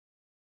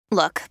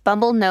Look,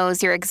 Bumble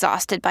knows you're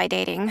exhausted by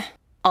dating.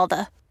 All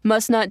the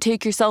must not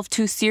take yourself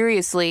too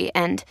seriously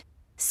and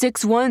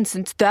 6'1"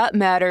 since that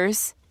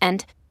matters.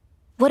 And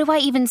what do I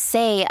even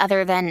say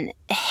other than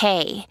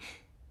hey?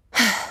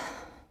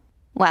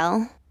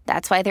 Well,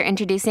 that's why they're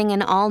introducing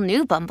an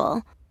all-new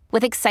Bumble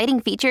with exciting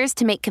features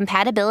to make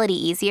compatibility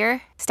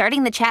easier,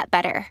 starting the chat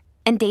better,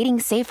 and dating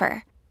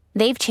safer.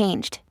 They've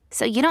changed,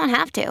 so you don't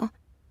have to.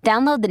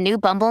 Download the new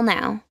Bumble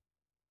now.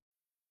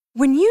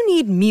 When you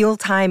need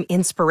mealtime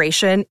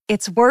inspiration,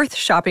 it's worth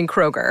shopping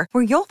Kroger,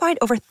 where you'll find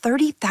over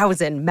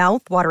 30,000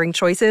 mouth-watering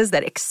choices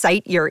that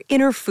excite your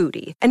inner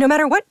foodie. And no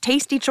matter what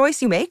tasty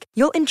choice you make,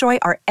 you'll enjoy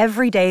our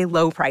everyday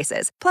low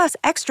prices, plus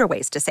extra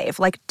ways to save,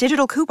 like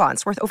digital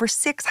coupons worth over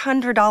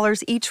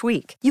 $600 each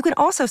week. You can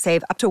also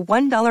save up to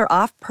 $1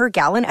 off per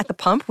gallon at the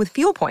pump with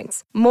fuel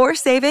points. More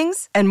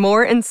savings and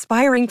more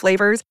inspiring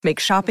flavors make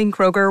shopping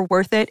Kroger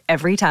worth it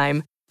every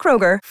time.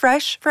 Kroger,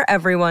 fresh for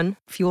everyone.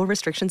 Fuel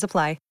restrictions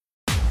apply.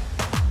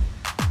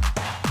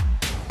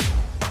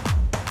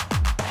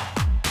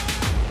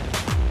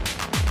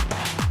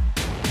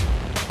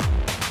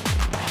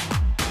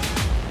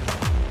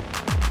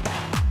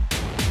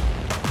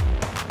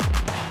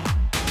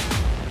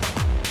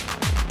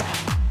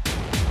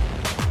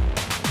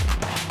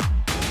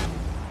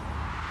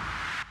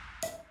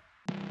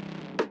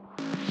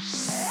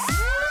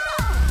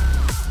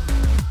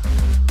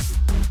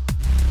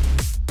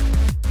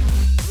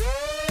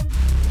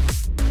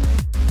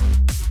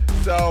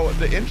 So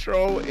the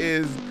intro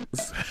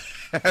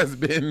has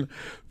been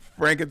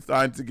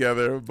Frankenstein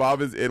together.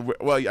 Bob is in.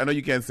 Well, I know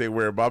you can't say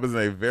where. Bob is in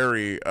a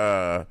very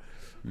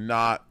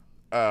not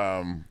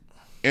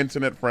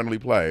internet friendly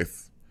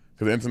place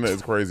because the internet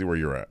is crazy where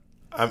you're at.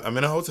 I'm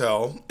in a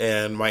hotel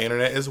and my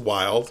internet is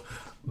wild,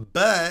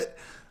 but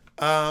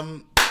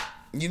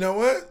you know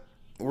what?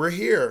 We're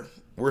here.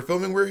 We're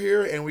filming. We're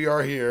here, and we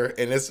are here,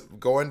 and it's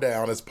going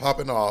down. It's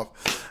popping off.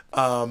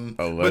 Allegedly.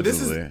 But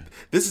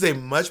this is a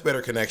much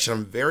better connection.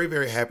 I'm very,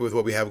 very happy with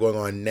what we have going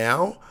on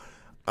now.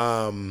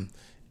 I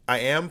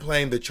am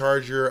playing the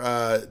Charger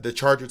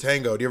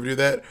Tango. Do you ever do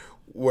that?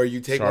 Where you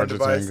take one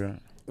device, Tango.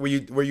 where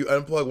you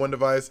unplug one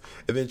device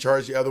and then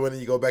charge the other one, and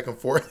you go back and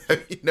forth.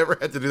 Have you never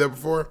had to do that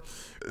before?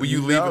 Will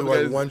you leave with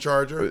like one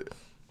charger?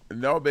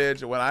 No,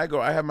 bitch. When I go,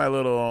 I have my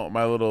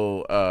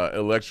little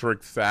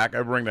electric sack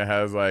I bring that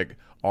has like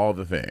all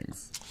the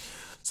things.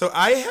 So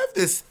I have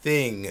this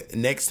thing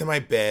next to my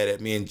bed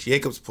at me and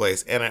Jacob's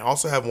place, and I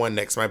also have one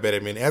next to my bed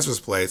at me and Ezra's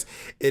place.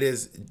 It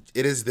is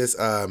this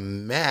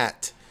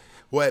mat.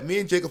 Well, at me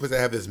and Jacob's place,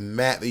 I have this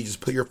mat that you just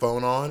put your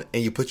phone on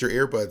and you put your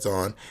earbuds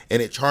on,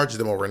 and it charges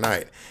them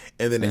overnight.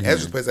 And then at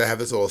Ezra's place, I have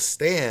this little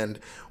stand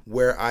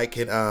where I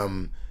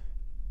can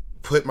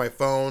put my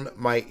phone,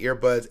 my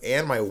earbuds,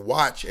 and my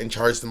watch and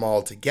charge them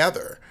all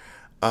together.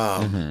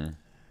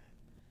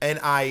 And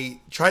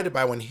I tried to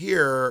buy one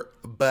here,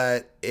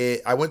 but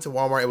I went to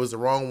Walmart. It was the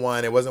wrong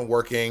one. It wasn't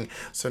working.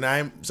 So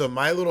now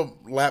my little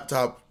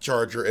laptop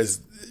charger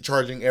is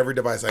charging every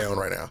device I own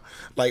right now.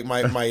 Like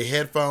my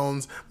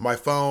headphones, my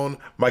phone,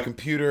 my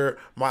computer,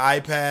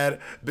 my iPad.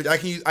 But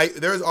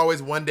there's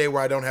always one day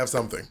where I don't have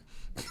something.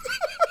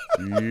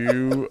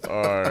 You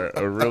are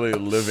really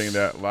living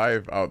that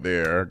life out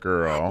there,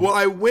 girl. Well,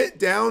 I went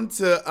down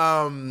there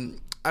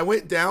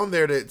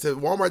to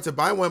Walmart to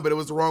buy one, but it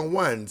was the wrong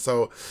one.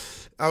 So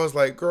I was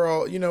like,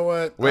 girl, you know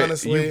what? Wait,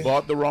 honestly, you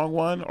bought the wrong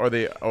one, or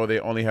they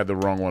only had the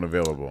wrong one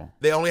available?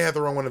 They only had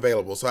the wrong one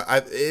available. So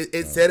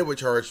it said it would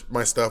charge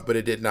my stuff, but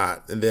it did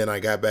not. And then I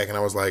got back and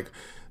I was like,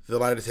 the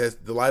lie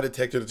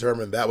detector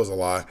determined that was a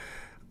lie.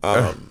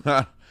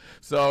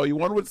 So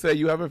one would say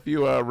you have a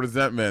few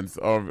resentments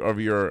of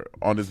your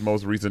on this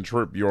most recent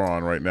trip you're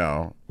on right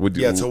now. Would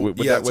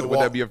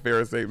that be a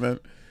fair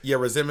statement? Yeah,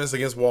 resentments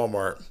against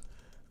Walmart.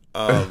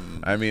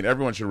 I mean,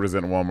 everyone should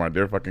resent Walmart.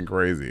 They're fucking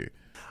crazy.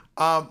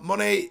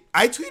 Monet,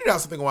 I tweeted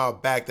out something a while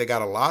back that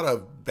got a lot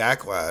of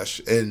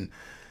backlash, and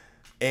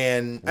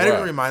I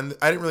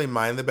didn't really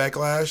mind the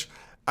backlash.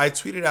 I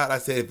tweeted out, I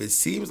said, if it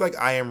seems like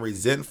I am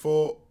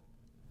resentful,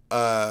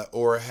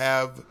 or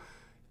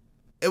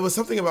it was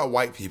something about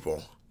white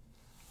people.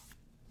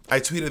 I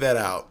tweeted that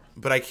out,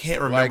 but I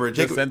can't remember. Like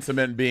the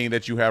sentiment being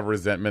that you have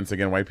resentments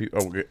against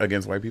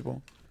white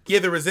people. Yeah,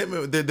 the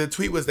resentment. The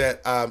tweet was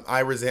that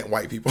I resent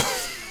white people.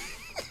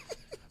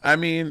 I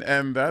mean,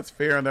 and that's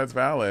fair and that's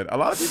valid. A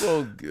lot of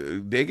people,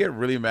 they get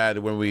really mad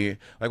when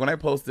I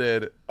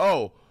posted,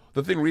 the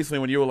thing recently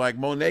when you were like,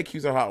 Monet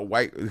keeps her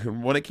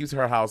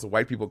house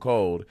white people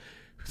cold.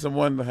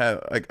 Someone had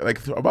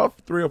like about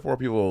 3 or 4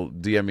 people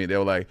DM me. They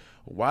were like,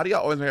 why do y'all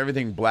always make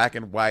everything black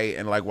and white?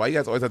 And like, why you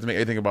guys always have to make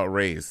everything about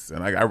race?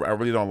 And I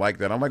really don't like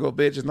that. I'm like, well,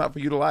 bitch, it's not for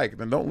you to like.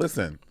 Then don't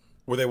listen.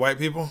 Were they white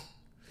people?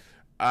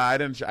 I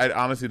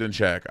honestly didn't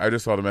check. I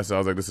just saw the message. I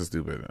was like, this is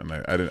stupid. And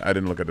I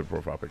didn't look at the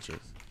profile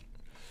pictures.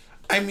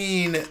 I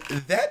mean,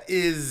 that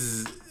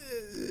is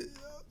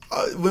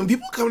when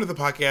people come to the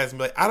podcast and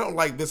be like, I don't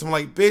like this, I'm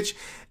like, bitch,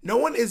 no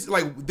one is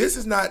like, this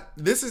is not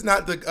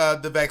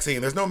the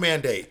vaccine. There's no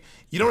mandate.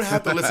 You don't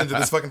have to listen to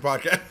this fucking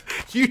podcast.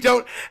 You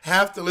don't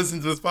have to listen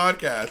to this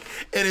podcast.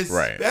 And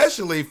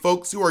especially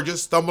folks who are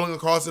just stumbling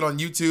across it on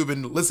YouTube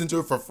and listen to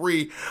it for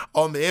free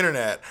on the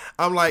internet.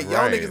 I'm like,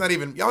 y'all niggas not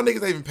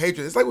even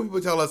patrons. It's like when people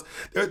tell us,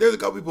 there's a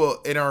couple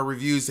people in our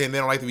reviews saying they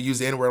don't like that we use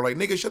the N-word. I'm like,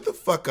 nigga, shut the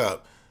fuck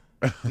up.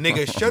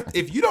 Nigga,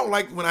 if you don't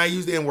like when I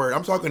use the N-word,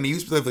 I'm talking to you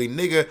specifically,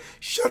 nigga,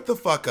 shut the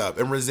fuck up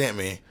and resent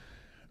me.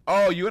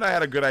 Oh, you and I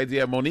had a good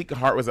idea. Monique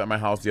Hart was at my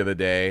house the other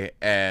day,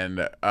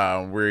 and I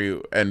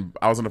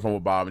was on the phone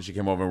with Bob, and she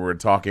came over and we were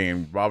talking,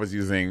 and Bob was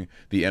using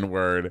the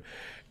N-word,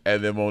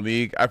 and then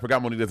I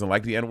forgot Monique doesn't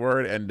like the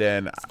N-word, and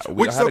then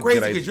which is so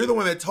crazy because you're the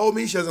one that told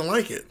me she doesn't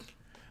like it.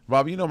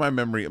 Bob, you know my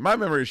memory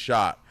is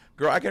shot.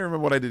 Girl, I can't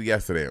remember what I did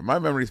yesterday. My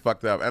memory's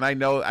fucked up, and I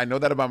know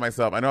that about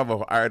myself. I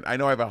know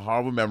I have a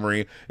horrible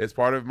memory. It's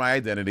part of my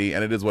identity,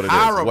 and it is what it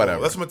is. Whatever.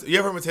 You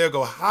ever heard Mateo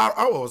go,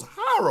 oh, it was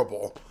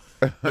horrible.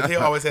 Mateo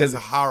always says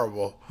it's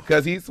horrible.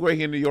 Because he swear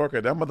he a New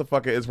Yorker. That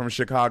motherfucker is from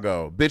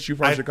Chicago. Bitch, you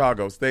from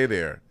Chicago. Stay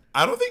there.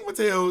 I don't think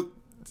Mateo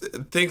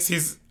thinks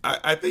he's...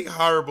 I think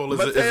horrible is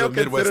a Midwest thing.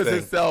 Mateo considers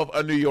himself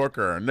a New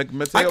Yorker.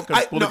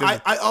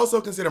 I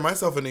also consider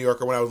myself a New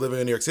Yorker when I was living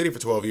in New York City for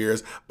 12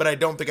 years, but I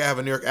don't think I have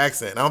a New York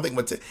accent. I don't think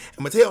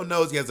Mateo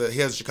knows he has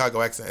a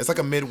Chicago accent. It's like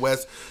a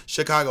Midwest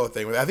Chicago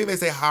thing. I think they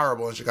say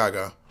horrible in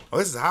Chicago. Oh,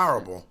 this is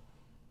horrible.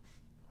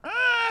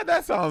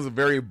 That sounds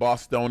very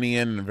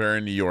Bostonian and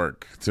very New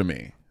York to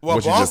me. Well,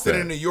 Boston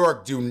and New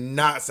York do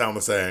not sound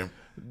the same.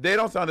 They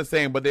don't sound the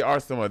same, but they are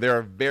similar. They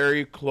are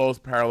very close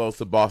parallels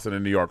to Boston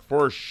and New York,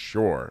 for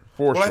sure.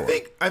 I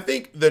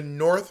think the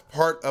north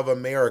part of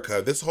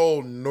America, this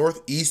whole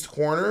northeast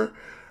corner,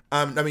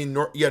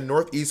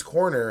 northeast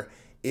corner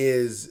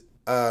is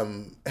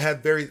have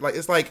very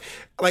it's like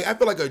I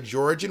feel like a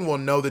Georgian will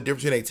know the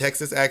difference between a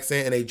Texas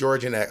accent and a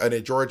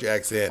Georgia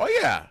accent. Oh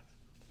yeah.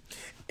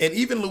 And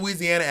even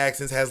Louisiana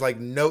accents has like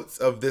notes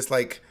of this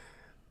like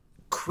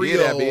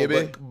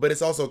Creole, but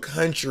it's also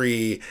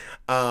country.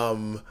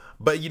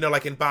 But you know,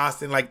 like in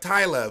Boston, like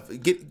Tyler,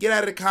 get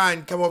out of the car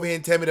and come over here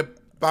and tell me the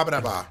ba ba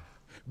ba.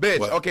 Bitch,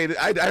 what? Okay,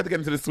 I have to get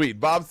into the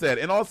suite. Bob said,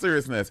 in all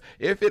seriousness,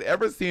 if it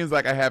ever seems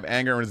like I have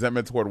anger and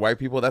resentment toward white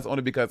people, that's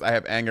only because I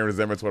have anger and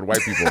resentment toward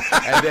white people.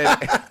 and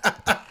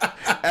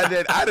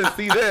then I didn't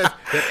see this.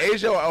 Then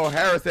Asia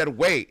O'Hara said,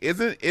 "Wait,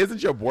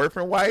 isn't your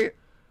boyfriend white?"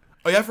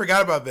 Oh yeah, I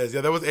forgot about this.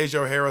 Yeah, that was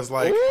Asia O'Hara's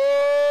like.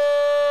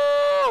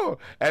 Ooh!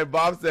 And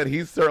Bob said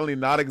he's certainly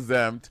not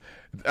exempt.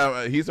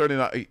 He's certainly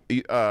not.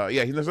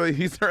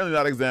 He's certainly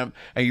not exempt.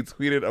 And he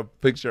tweeted a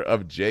picture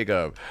of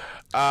Jacob.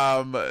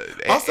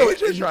 Also,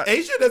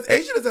 Asia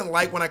doesn't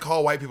like when I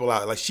call white people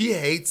out. Like she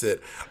hates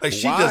it. Like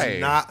she does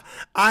not.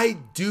 I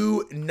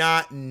do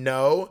not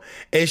know.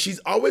 And she's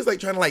always like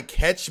trying to like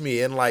catch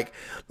me and like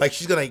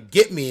she's gonna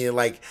get me and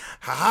like,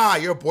 haha,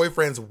 your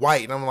boyfriend's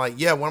white. And I'm like,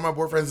 yeah, one of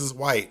my boyfriends is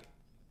white.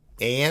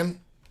 And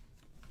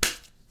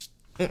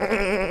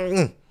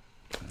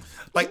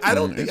like I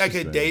don't think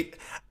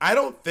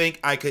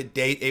I could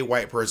date a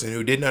white person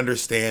who didn't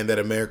understand that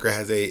America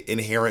has a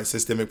inherent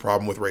systemic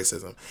problem with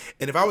racism.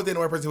 And if I was dating a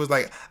white person who was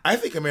like, I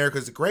think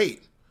America's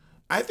great.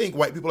 I think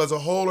white people as a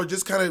whole are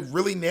just kind of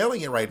really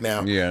nailing it right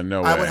now. Yeah,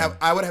 no way.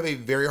 I would have a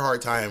very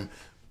hard time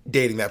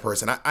dating that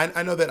person.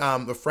 I know that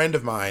a friend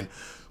of mine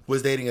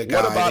was dating a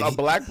guy. What about a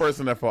black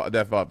person that thought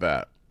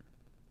that?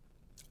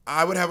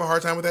 I would have a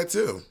hard time with that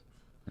too.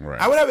 Right.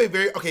 I would have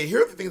here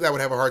are the things I would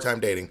have a hard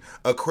time dating.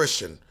 A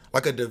Christian,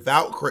 like a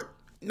devout,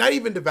 not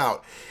even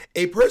devout,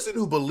 a person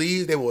who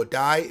believes they will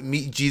die,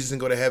 meet Jesus,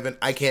 and go to heaven.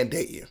 I can't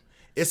date you.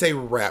 It's a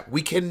wrap.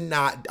 We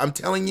cannot, I'm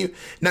telling you,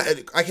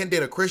 I can't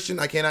date a Christian.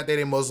 I cannot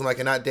date a Muslim. I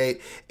cannot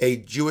date a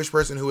Jewish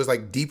person who is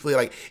like deeply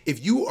like,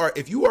 if you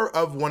are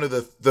of one of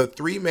the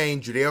three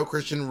main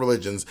Judeo-Christian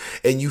religions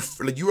and you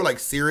are like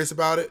serious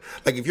about it,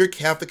 like if you're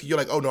Catholic, you're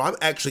like, oh no, I'm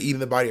actually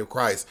eating the body of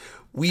Christ.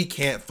 We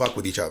can't fuck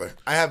with each other.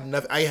 I have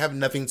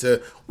nothing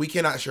to, we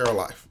cannot share a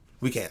life.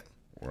 We can't.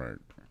 Right.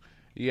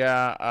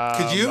 Yeah.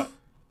 Could you?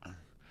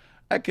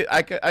 I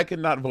could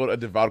not vote a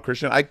devout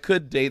Christian. I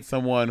could date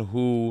someone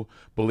who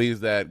believes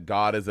that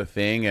God is a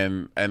thing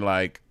and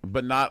like,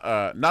 but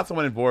not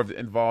someone involved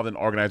in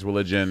organized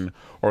religion,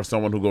 or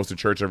someone who goes to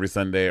church every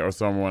Sunday, or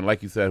someone,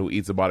 like you said, who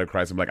eats the body of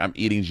Christ. I'm like, I'm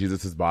eating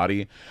Jesus's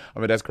body. I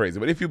mean, that's crazy.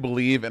 But if you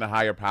believe in a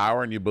higher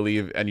power and you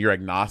believe and you're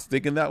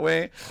agnostic in that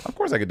way, of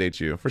course I could date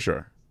you for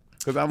sure.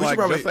 Because I'm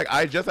just like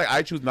I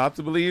choose not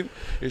to believe.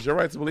 It's your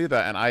right to believe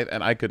that,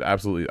 and I could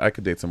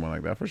date someone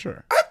like that for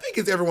sure. I think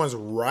it's everyone's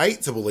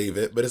right to believe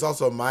it, but it's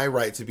also my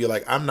right to be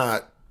like, I'm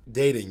not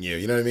dating you.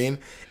 You know what I mean?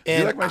 And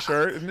you like my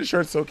shirt? Isn't the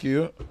shirt so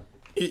cute?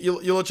 You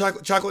little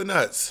chocolate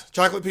nuts,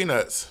 chocolate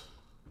peanuts.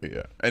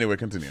 Yeah. Anyway,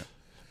 continue.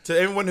 To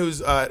everyone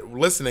who's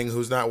listening,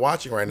 who's not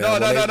watching right now.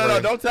 No.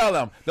 Don't tell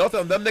them. Don't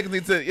tell them. Them niggas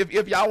need to.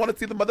 If y'all want to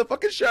see the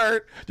motherfucking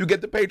shirt, you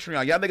get the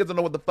Patreon. Y'all niggas don't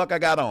know what the fuck I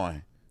got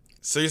on.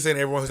 So you're saying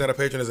everyone who's not a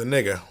patron is a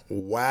nigga?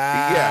 Wow.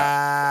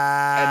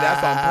 Yeah. And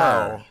that's on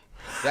her.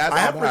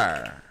 That's on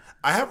her.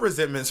 I have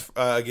resentments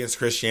against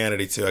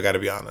Christianity too. I got to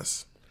be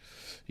honest.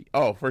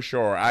 Oh, for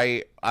sure.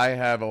 I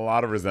have a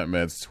lot of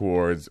resentments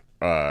towards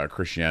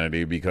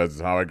Christianity because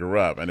it's how I grew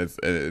up, and it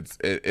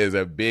is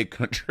a big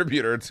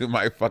contributor to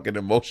my fucking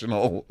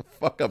emotional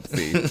fuck up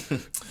scene.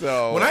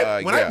 So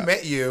I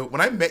met you,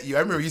 I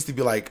remember you used to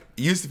be like,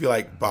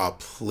 Bob,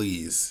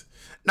 please.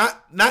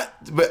 Not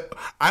but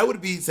I would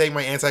be saying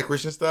my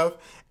anti-Christian stuff,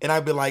 and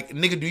I'd be like,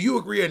 nigga, do you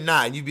agree or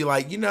not? And you'd be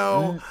like,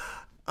 when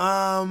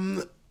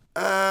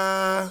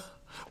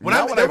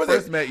I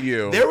first met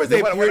you, there was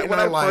a period in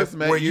our life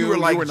where you were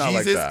like,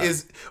 Jesus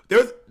is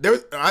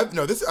I've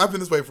been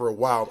this way for a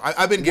while.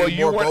 I've been getting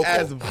more vocal. You weren't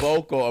as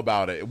vocal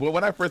about it. Well,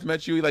 when I first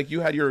met you, like, you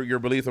had your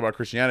beliefs about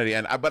Christianity,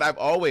 but I've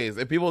always,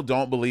 if people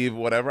don't believe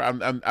whatever,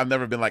 I've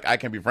never been like, I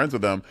can't be friends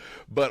with them.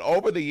 But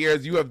over the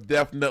years, you have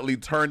definitely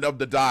turned up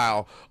the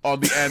dial on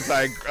the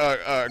anti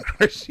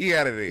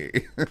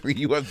Christianity.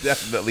 You have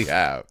definitely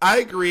have. I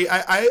agree.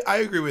 I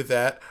agree with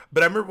that.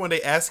 But I remember one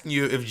day asking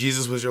you if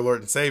Jesus was your Lord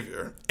and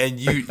Savior, and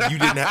you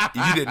did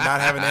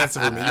not have an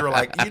answer for me. You were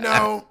like,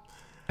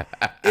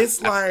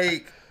 it's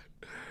like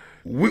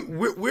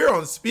we're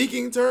on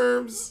speaking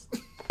terms.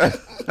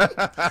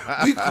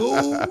 We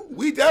cool.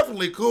 We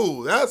definitely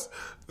cool. That's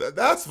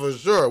for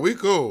sure. We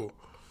cool.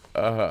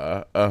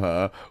 What?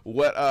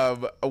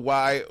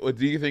 Why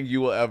do you think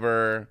you will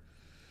ever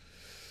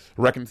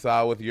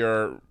reconcile with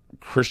your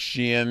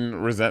Christian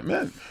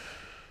resentment?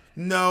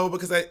 No,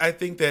 because I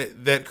think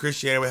that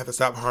Christianity would have to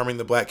stop harming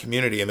the black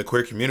community and the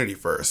queer community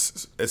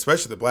first,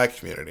 especially the black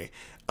community.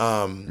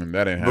 And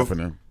that ain't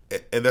happening.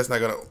 And that's not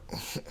gonna.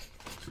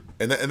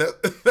 And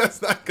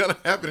that's not gonna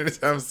happen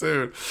anytime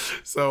soon.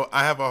 So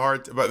I have a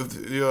hard. But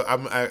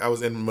I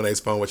was in Monet's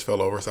phone, which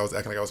fell over, so I was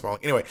acting like I was falling.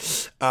 Anyway,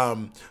 so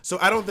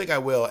I don't think I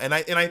will. And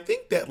I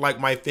think that,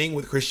 like, my thing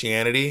with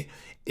Christianity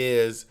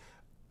is,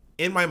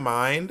 in my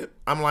mind,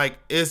 I'm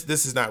like,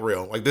 this is not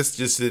real. Like, this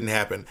just didn't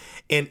happen.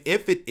 And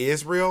if it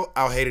is real,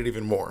 I'll hate it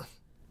even more.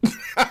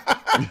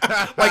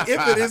 Like,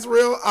 if it is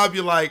real, I'll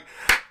be like,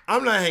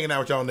 I'm not hanging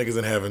out with y'all niggas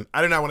in heaven.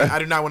 I don't want to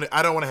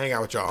hang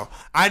out with y'all.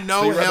 I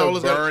know so hell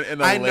is burn in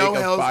the lake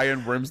of fire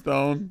and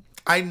brimstone.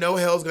 I know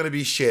hell's gonna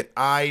be shit.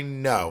 I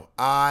know.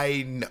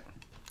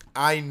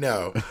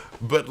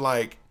 But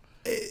like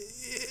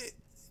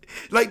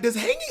does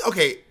hanging?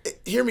 Okay,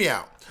 hear me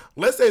out.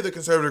 Let's say the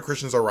conservative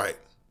Christians are right.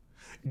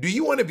 Do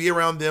you want to be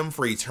around them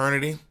for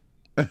eternity?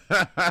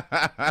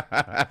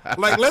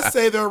 Like, let's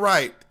say they're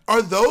right.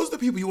 Are those the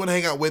people you want to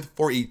hang out with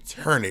for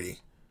eternity?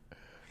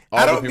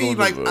 I don't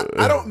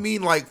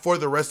mean like for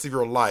the rest of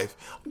your life.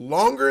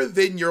 Longer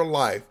than your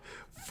life.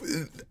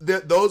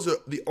 Those are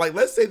like,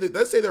 let's say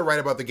they're right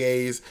about the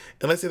gays,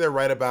 and let's say they're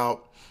right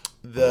about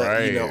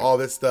the all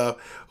this stuff.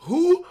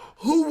 Who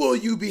will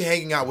you be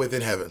hanging out with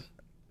in heaven?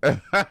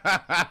 Well,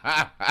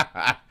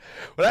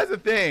 that's the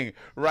thing,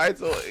 right?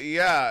 So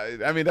yeah,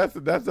 I mean that's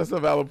a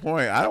valid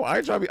point. I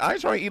ain't trying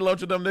to eat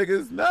lunch with them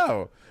niggas.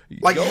 No,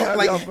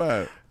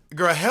 fun.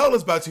 Girl, hell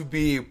is about to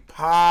be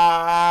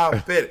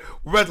popping.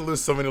 We're about to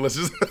lose so many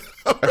listeners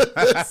over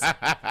this.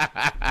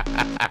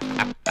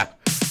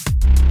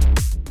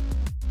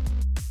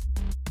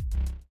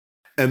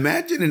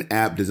 Imagine an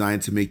app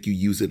designed to make you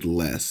use it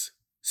less.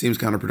 Seems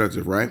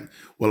counterproductive, right?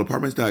 Well,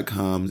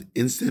 Apartments.com's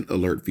instant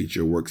alert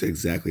feature works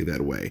exactly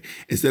that way.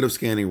 Instead of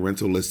scanning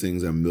rental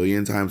listings a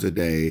million times a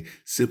day,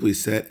 simply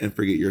set and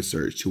forget your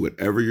search to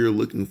whatever you're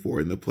looking for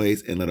in the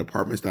place and let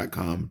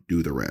Apartments.com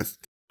do the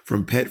rest.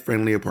 From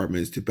pet-friendly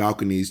apartments to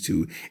balconies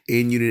to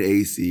in-unit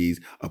ACs,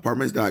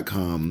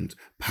 Apartments.com's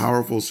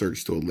powerful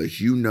search tool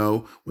lets you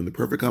know when the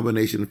perfect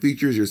combination of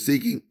features you're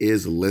seeking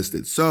is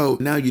listed. So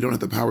now you don't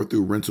have to power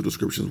through rental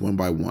descriptions one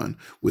by one.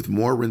 With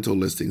more rental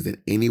listings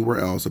than anywhere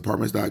else,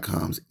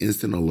 Apartments.com's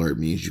instant alert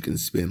means you can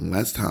spend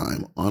less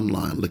time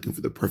online looking for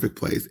the perfect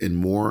place and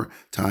more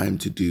time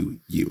to do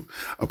you.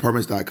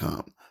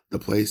 Apartments.com, the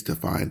place to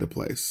find a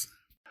place.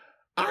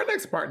 Our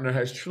next partner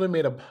has truly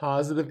made a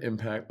positive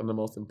impact on the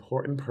most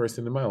important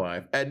person in my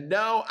life. And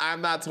no,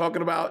 I'm not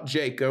talking about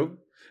Jacob.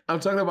 I'm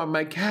talking about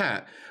my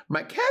cat.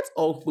 My cat's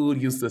old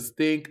food used to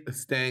stunk,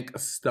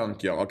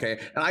 y'all, okay?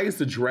 And I used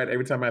to dread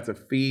every time I had to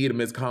feed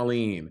Miss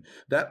Colleen.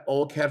 That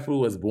old cat food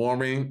was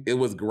boring. It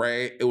was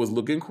gray. It was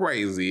looking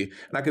crazy.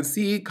 And I could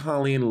see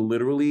Colleen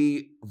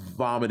literally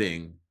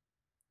vomiting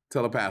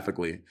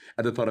telepathically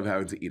at the thought of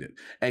having to eat it.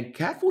 And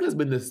cat food has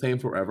been the same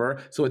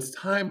forever, so it's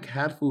time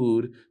cat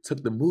food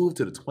took the move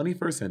to the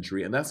 21st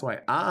century, and that's why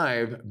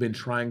I've been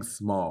trying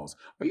Smalls.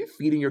 Are you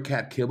feeding your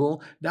cat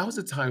kibble? Now is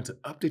the time to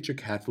update your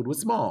cat food with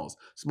Smalls.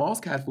 Smalls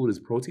cat food is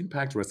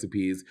protein-packed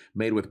recipes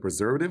made with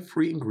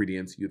preservative-free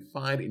ingredients you'd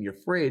find in your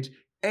fridge,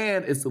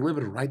 and it's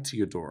delivered right to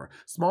your door.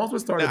 Smalls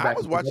was started back. I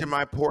was watching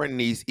my poor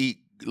niece eat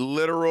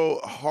literal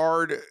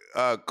hard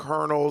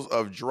kernels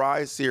of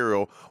dry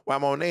cereal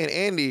while Monet and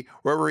Andy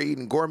were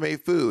eating gourmet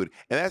food.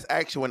 And that's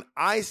actually when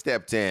I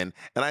stepped in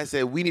and I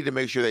said, we need to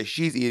make sure that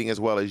she's eating as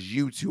well as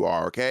you two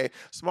are, okay?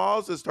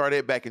 Smalls was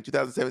started back in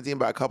 2017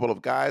 by a couple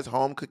of guys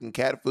home cooking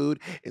cat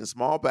food in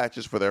small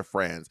batches for their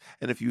friends.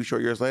 And a few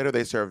short years later,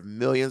 they serve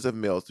millions of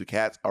meals to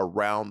cats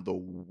around the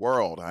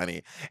world,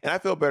 honey. And I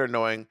feel better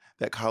knowing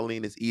that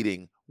Colleen is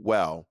eating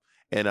well.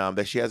 and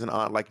that she has an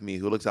aunt like me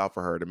who looks out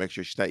for her to make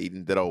sure she's not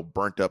eating that old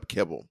burnt up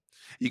kibble.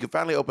 You can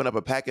finally open up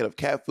a packet of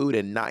cat food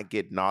and not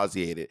get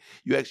nauseated.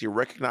 You actually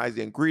recognize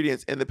the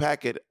ingredients in the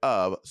packet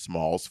of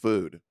Smalls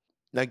food.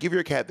 Now give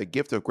your cat the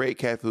gift of great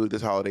cat food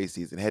this holiday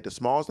season. Head to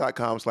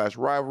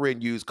smalls.com/rivalry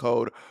and use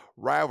code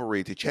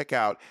rivalry to check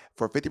out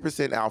for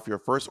 50% off your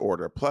first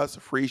order plus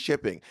free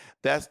shipping.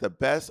 That's the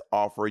best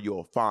offer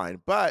you'll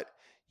find, but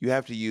you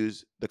have to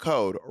use the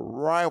code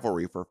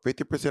rivalry for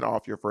 50%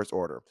 off your first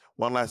order.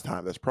 One last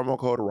time, that's promo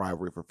code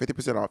rivalry for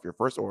 50% off your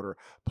first order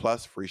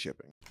plus free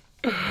shipping.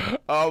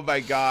 Oh my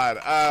God.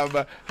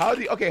 How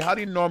do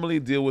you normally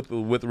deal with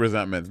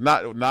resentments?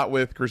 Not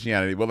with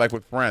Christianity, but like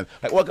with friends.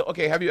 Like, well,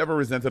 okay, have you ever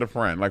resented a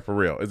friend? Like, for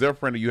real? Is there a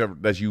friend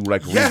that you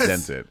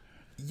resented?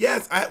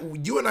 Yes,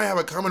 you and I have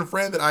a common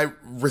friend that I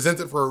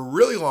resented for a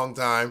really long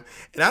time,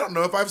 and I don't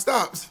know if I've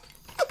stopped.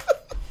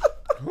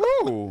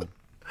 Who?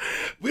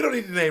 We don't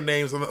need to name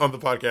names on the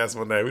podcast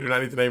one day. We do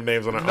not need to name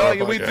names on our podcast.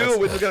 No,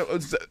 we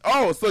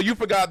do. So you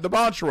forgot the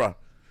mantra.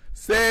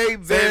 Say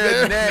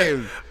their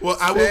name. Well,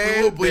 we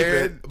will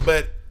bleep it,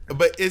 but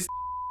it's.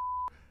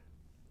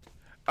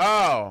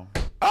 Oh,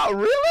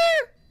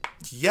 really?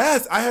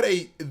 Yes, I had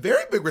a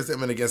very big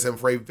resentment against him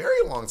for a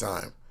very long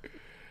time.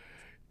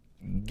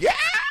 Yeah.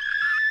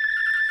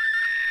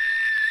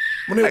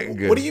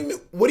 What do you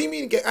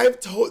mean?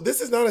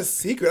 This is not a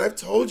secret. I've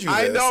told you this.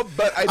 I know,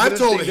 but I've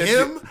told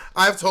him.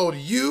 I've told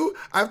you.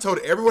 I've told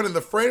everyone in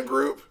the friend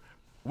group.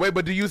 Wait,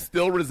 but do you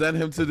still resent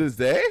him to this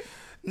day?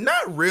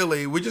 Not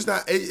really. We're just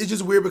not. It's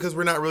just weird because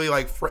we're not really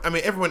like. I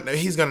mean, everyone.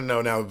 He's gonna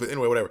know now. But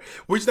anyway, whatever.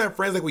 We're just not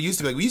friends like we used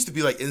to be. Like we used to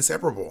be like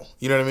inseparable.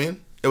 You know what I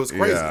mean? It was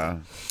crazy.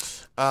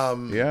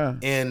 Yeah.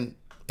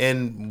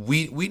 And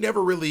we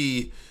never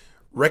really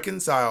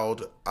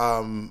reconciled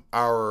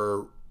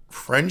our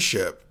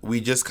friendship.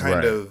 We just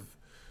kind of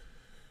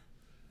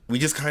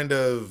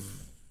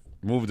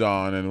moved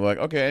on and like,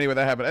 okay, anyway,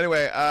 that happened.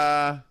 Anyway,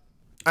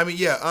 I mean,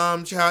 yeah,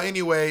 child,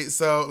 anyway,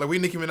 so, like, we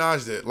Nicki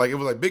Minaj'd it. Like, it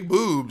was like, big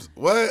boobs.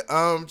 What?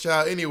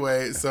 Child,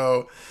 anyway,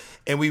 so,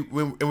 and we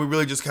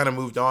really just kind of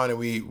moved on, and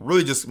we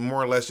really just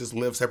more or less just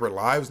live separate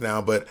lives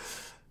now, but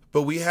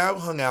we have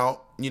hung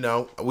out, you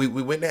know, we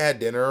went and had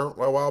dinner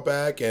a while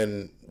back,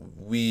 and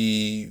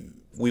we've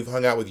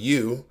hung out with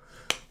you.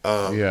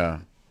 Yeah.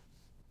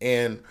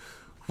 And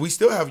we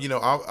still have, you know,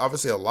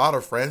 obviously a lot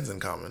of friends in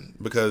common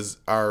because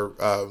our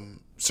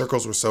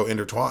circles were so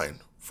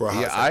intertwined for a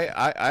hot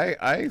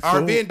second.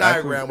 Our Venn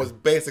diagram was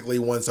basically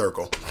one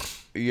circle.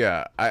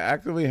 Yeah, I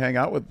actively hang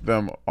out with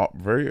them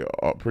very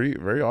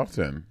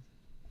often.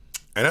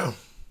 I know.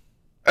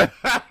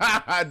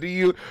 Do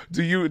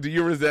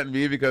you resent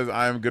me because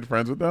I'm good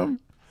friends with them?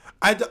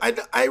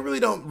 I really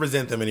don't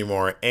resent them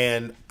anymore,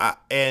 and I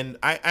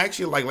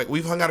actually like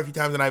we've hung out a few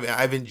times, and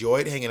I've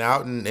enjoyed hanging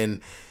out,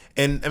 and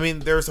I mean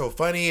they're so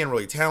funny and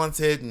really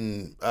talented,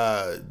 and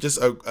just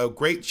a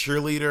great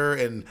cheerleader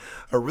and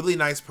a really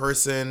nice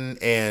person,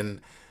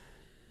 and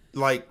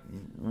like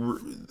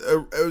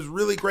it was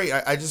really great.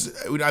 I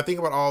think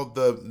about all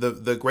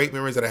the great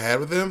memories that I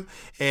had with them,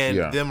 and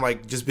them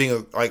like just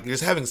being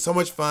just having so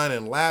much fun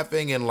and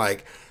laughing and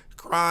like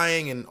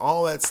crying and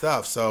all that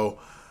stuff. So.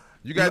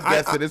 You guys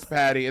guessed it. It's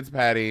Patty. It's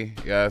Patty.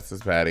 Yes,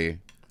 it's Patty.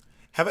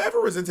 Have I ever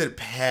resented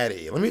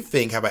Patty? Let me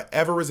think. Have I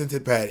ever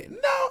resented Patty?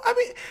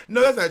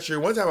 No, that's not true.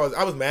 One time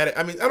I was mad at.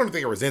 I don't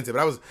think I resented,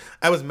 but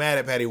I was mad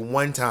at Patty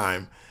one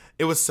time.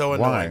 It was so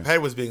annoying. Why? Patty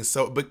was being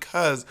so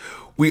because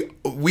I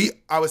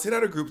was sending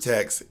out a group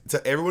text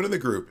to everyone in the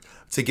group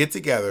to get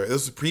together. This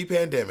was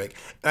pre-pandemic,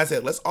 and I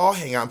said, let's all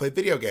hang out and play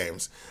video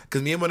games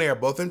because me and Monet are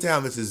both in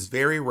town. This is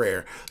very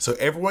rare, so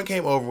everyone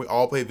came over. And we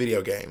all played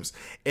video games,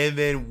 and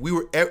then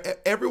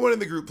everyone in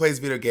the group plays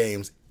video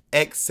games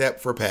except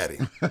for Patty.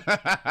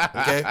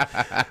 Okay,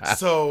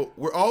 so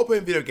we're all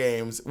playing video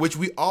games, which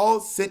we all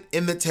sent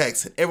in the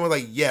text. And everyone's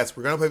like, "Yes,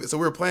 we're gonna play." So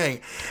we were playing,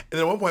 and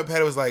then at one point,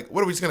 Patty was like,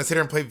 "What are we just gonna sit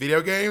here and play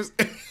video games?"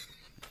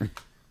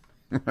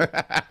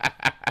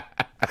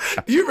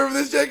 Do you remember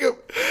this, Jacob?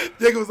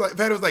 Patty was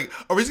like,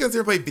 "Are we just gonna sit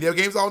here and play video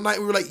games all night?"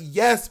 And we were like,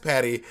 "Yes,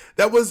 Patty."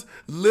 That was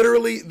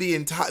literally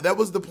that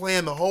was the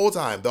plan the whole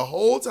time. The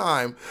whole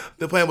time,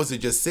 the plan was to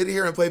just sit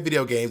here and play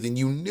video games, and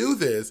you knew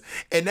this.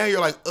 And now you're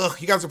like, "Ugh,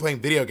 you guys are playing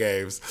video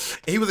games."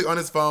 And he was like on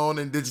his phone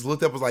and just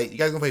looked up, was like, "You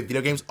guys gonna play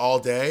video games all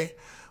day?"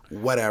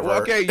 Whatever.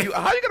 Well, okay,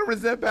 how are you gonna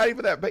resent Patty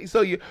for that?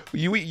 So you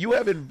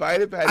have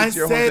invited Patty to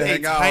your home to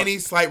hang out. I said a tiny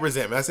slight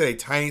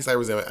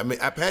resentment. I mean,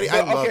 Patty, I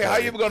love Patty. Okay, how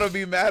are you gonna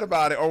be mad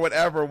about it or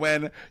whatever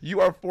when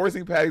you are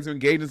forcing Patty to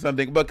engage in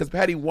something? Because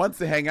Patty wants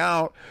to hang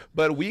out,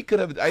 but we could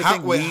have.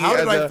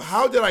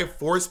 How did I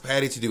force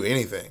Patty to do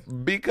anything?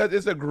 Because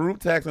it's a group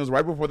text and it was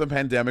right before the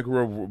pandemic.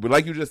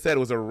 Like you just said, it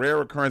was a rare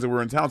occurrence that we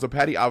were in town. So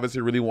Patty obviously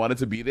really wanted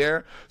to be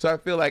there. So I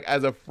feel like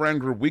as a friend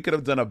group, we could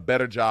have done a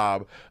better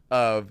job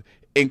of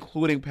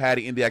including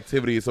Patty in the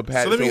activity. So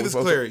Patty. So let me get this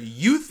clear.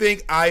 You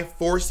think I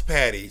forced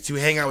Patty to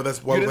hang out with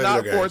us while we play video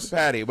games? You did not force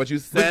Patty, but you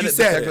sent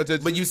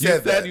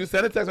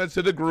a text message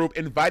to the group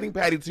inviting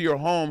Patty to your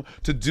home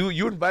to do.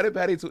 You invited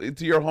Patty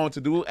to your home to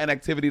do an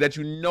activity that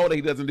you know that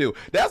he doesn't do.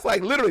 That's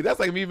like literally. That's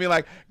like me being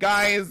like,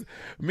 guys,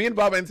 me and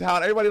Bob in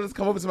town. Everybody, let's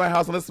come over to my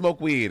house and let's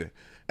smoke weed.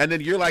 And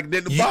then you're like,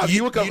 Bob,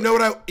 you would come. You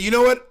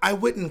know what? I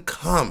wouldn't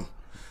come.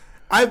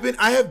 I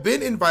have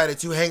been invited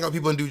to hang out with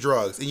people and do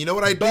drugs. And you know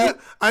what I do?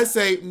 I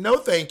say, no,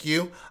 thank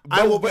you.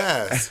 I will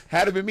pass.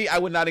 Had it been me, I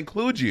would not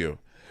include you.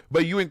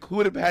 But you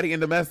included Patty in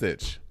the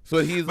message. So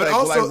he's but like,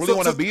 also, well, I really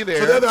want to be there.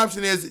 So the other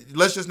option is,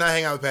 let's just not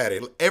hang out with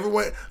Patty.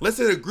 Everyone, let's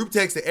send a group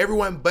text to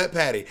everyone but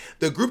Patty.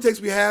 The group text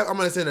we have, I'm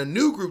going to send a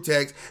new group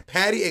text,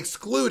 Patty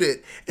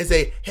excluded, and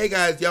say, hey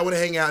guys, y'all want to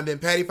hang out? And then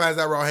Patty finds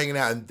out we're all hanging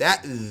out. And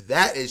that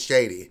is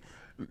shady.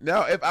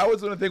 Now, if I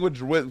was doing a thing with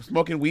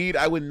smoking weed,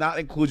 I would not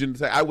include you in the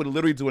text. I would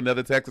literally do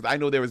another text because I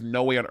know there is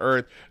no way on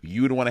earth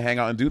you would want to hang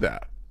out and do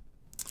that.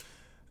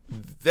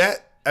 That's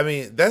how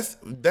you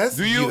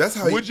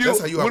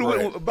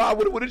operate. Bob,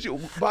 what did you?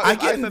 Bob, I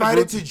get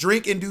invited to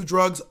drink and do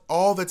drugs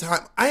all the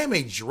time. I am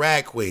a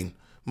drag queen,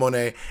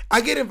 Monet.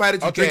 I get invited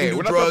to drink and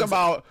do drugs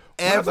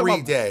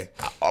every day.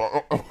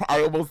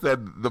 I almost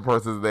said the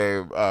person's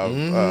name,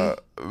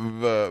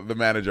 the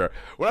manager.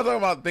 When I'm talking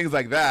about things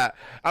like that,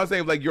 I'm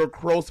saying like your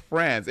close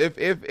friends. If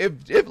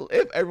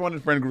everyone in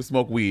the friend group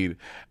smoke weed,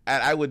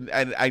 and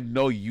I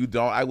know you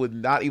don't, I would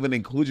not even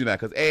include you in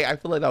that because I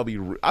feel like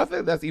I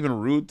think that's even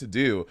rude to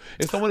do.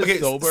 If someone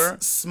is sober,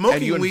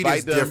 smoking weed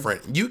is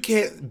different. You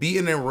can't be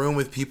in a room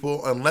with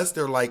people unless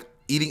they're like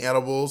eating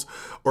edibles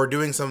or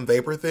doing some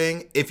vapor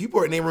thing. If people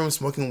are in a room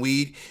smoking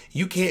weed,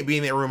 you can't be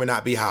in that room and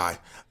not be high.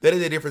 That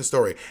is a different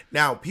story.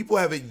 Now, people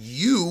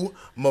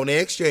Monet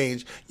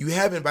Exchange, you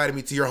have invited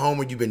me to your home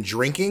where you've been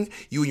drinking.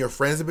 You and your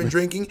friends have been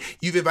drinking.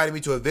 You've invited me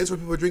to events where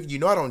people are drinking. You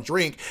know I don't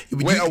drink.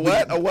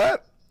 A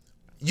what?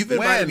 You've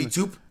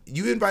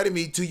invited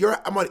me to your.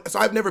 So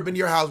I've never been to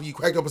your house where you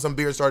cracked open some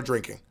beer and started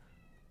drinking.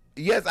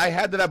 Yes, I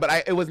had that,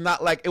 but it was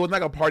not like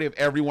a party of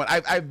everyone.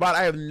 I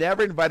have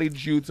never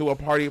invited you to a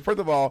party. First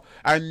of all,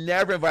 I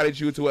never invited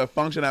you to a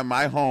function at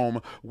my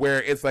home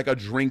where it's like a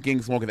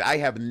drinking, smoking thing. I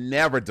have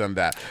never done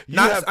that.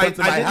 I did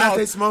not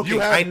say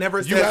smoking. I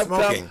never said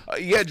smoking.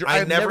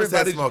 I never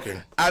said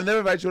smoking. I've never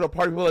invited you to a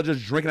party where people are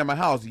just drinking at my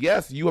house.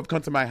 Yes, you have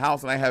come to my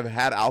house and I have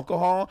had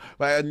alcohol,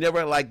 but I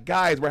never like,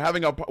 guys, we're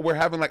having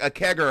like a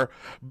kegger.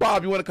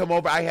 Bob, you want to come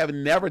over? I have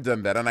never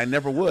done that, and I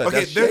never would.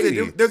 Okay, there's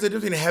a difference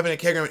between having a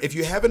kegger. If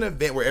you have an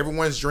event where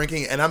everyone's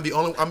drinking and I'm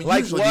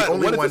usually the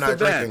only one not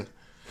drinking.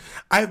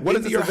 I have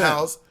been to your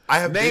house. I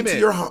have been to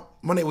your home.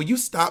 Monet, will you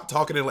stop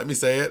talking and let me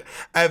say it?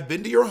 I have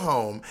been to your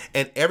home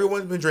and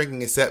everyone's been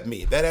drinking except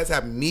me. That has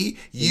happened. Me,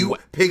 you,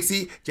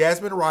 Pixie,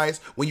 Jasmine Rice.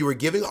 When you were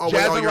giving away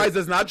Jasmine Rice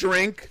does not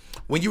drink.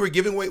 When you were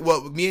giving away,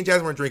 well, me and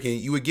Jasmine were drinking.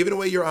 You were giving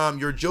away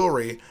your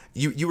jewelry.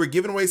 You were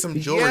giving away some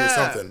jewelry or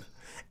something.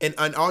 And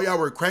all y'all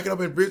were cracking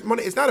up in beer.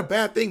 It's not a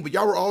bad thing, but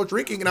y'all were all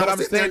drinking, and I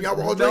was sitting there and y'all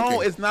were all drinking.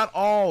 No, it's not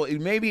all.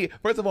 Maybe,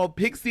 first of all,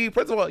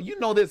 you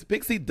know this.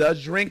 Pixie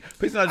does drink.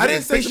 I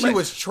didn't say she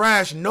was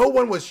trash. No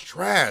one was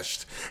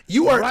trashed.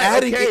 You are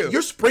adding it.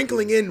 You're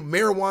sprinkling in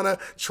marijuana,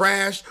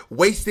 trash,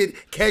 wasted,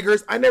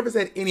 keggers. I never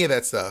said any of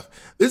that stuff.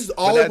 This is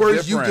all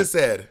words you just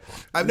said.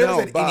 I've never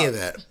said any of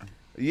that.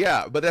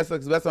 Yeah, but that's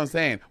what I'm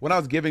saying. When I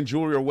was giving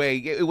jewelry away,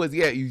 it was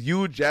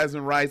you,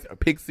 Jasmine Rice,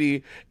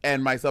 Pixie,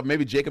 and myself.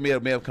 Maybe Jacob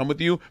may have come with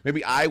you.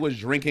 Maybe I was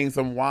drinking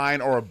some wine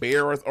or a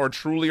beer or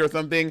Truly or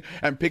something,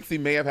 and Pixie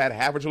may have had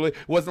half a Truly. It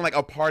wasn't like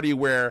a party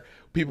where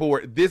people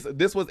were.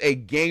 This was a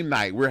game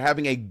night. We're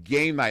having a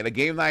game night. A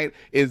game night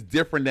is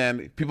different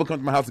than people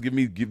come to my house to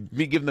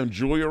give them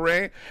jewelry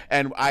away,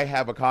 and I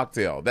have a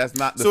cocktail. That's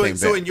not the same thing.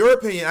 So in your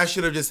opinion, I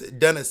should have just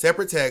done a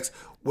separate text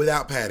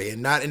without Patty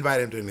and not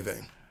invited him to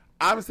anything.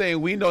 I'm saying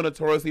we know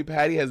notoriously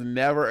Patty has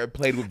never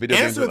played with video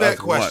games with us. Answer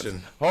that question.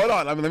 Once. Hold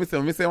on. Let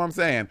me say what I'm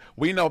saying.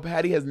 We know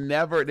Patty has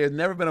never, there's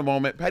never been a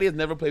moment, Patty has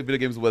never played video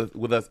games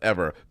with us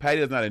ever. Patty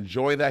does not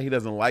enjoy that. He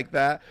doesn't like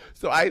that.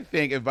 So I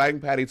think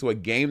inviting Patty to a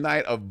game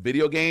night of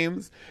video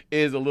games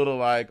is a little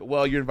like,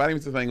 well, you're inviting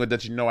me to something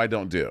that you know I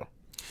don't do.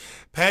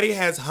 Patty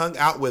has hung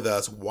out with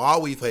us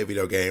while we play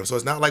video games, so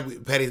it's not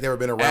like Patty's never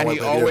been around while we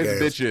play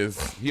video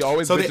games. He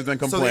always bitches and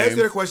complains. So the answer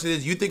to the question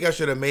is, you think I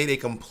should have made a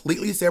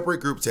completely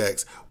separate group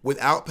text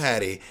without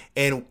Patty,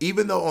 and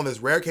even though on this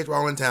rare case we're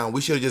all in town,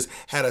 we should have just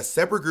had a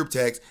separate group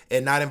text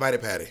and not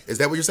invited Patty. Is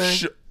that what you're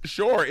saying?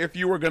 Sure, if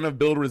you were going to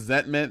build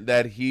resentment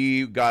that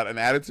he got an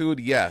attitude,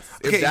 yes.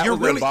 Okay, you're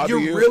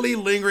really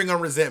lingering on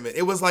resentment.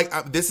 It was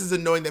like, this is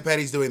annoying that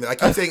Patty's doing that. I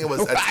keep saying it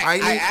was a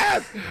tiny...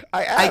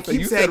 I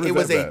keep saying it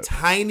was a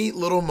tiny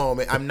little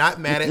moment. I'm not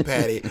mad at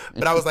Patty,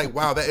 but I was like,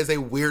 wow, that is a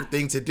weird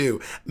thing to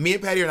do. Me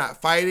and Patty are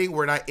not fighting.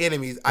 We're not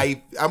enemies.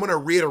 I'm going to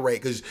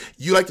reiterate, because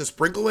you like to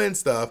sprinkle in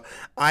stuff.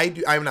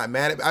 I'm not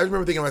mad at... I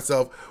remember thinking to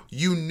myself,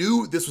 you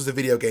knew this was a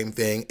video game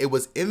thing. It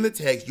was in the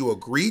text. You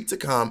agreed to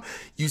come.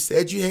 You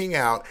said you hang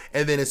out.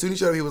 And then as soon as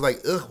you showed up, he was like,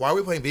 ugh, why are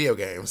we playing video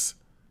games?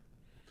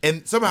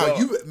 And somehow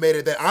you made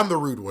it that I'm the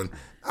rude one.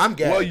 I'm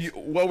gagged.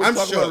 We're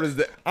talking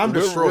about I'm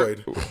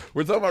destroyed.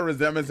 We're talking about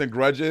resentments and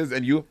grudges,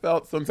 and you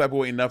felt some type of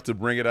way enough to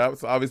bring it up.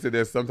 So obviously,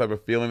 there's some type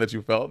of feeling that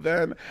you felt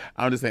then.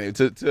 I'm just saying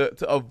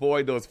to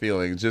avoid those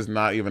feelings, just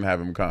not even have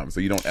them come, so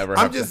you don't ever.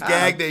 I'm just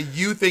gagged that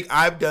you think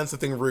I've done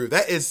something rude.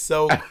 That is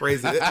so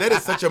crazy. that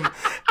is such a.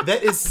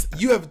 That is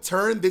you have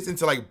turned this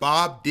into like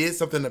Bob did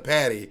something to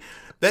Patty.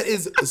 That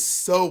is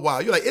so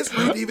wild. You're like, it's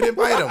rude to even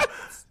invite him.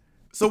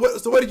 So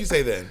what did you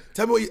say then?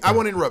 Tell me I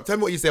want to interrupt. Tell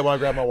me what you said while I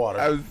grab my water.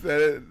 I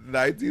said it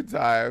 19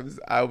 times.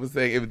 I was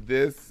saying if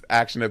this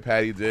action that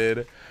Patty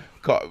did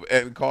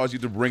and caused you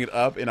to bring it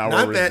up in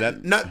our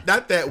resentment.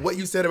 Not that what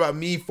you said about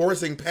me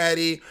forcing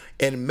Patty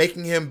and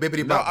making him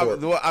bibbity bop.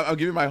 No, I'm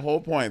giving my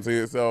whole point.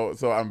 So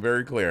I'm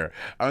very clear.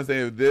 I'm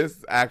saying if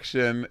this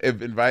action, if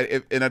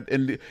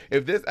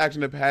this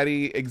action that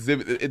Patty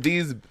exhibited,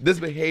 this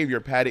behavior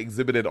Patty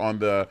exhibited on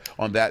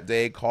that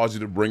day caused you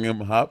to bring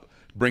him up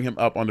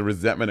on the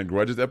resentment and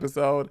grudges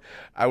episode,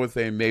 I would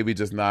say maybe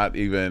just not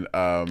even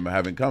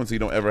having come, so you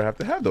don't ever have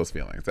to have those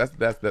feelings. That's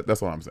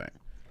what I'm saying.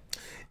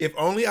 If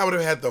only I would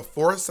have had the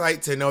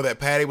foresight to know that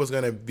Patty was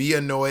going to be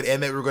annoyed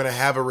and that we were going to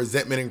have a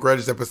resentment and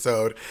grudges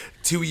episode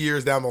 2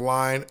 years down the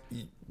line.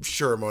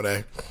 Sure,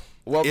 Monet.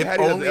 Well, if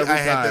Patty only does every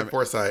I had time. that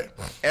foresight.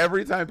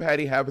 Every time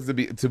Patty happens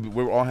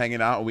we're all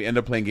hanging out and we end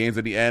up playing games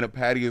at the end,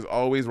 Patty is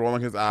always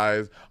rolling his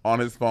eyes on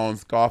his phone,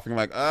 scoffing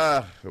like,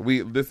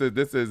 this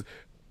is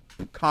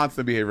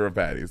constant behavior of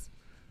Patty's.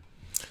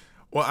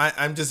 Well,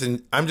 I'm just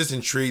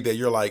intrigued that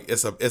you're like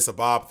it's a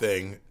Bob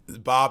thing.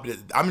 Bob,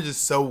 I'm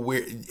just so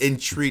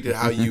intrigued at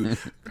how you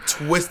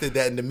twisted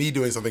that into me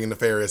doing something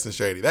nefarious and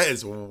shady. That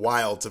is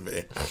wild to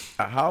me.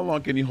 How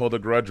long can you hold a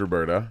grudge,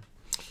 Roberta?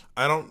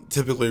 I don't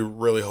typically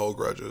really hold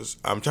grudges.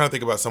 I'm trying to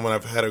think about someone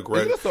I've had a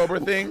grudge. Is it a sober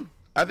thing?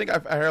 I think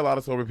I hear a lot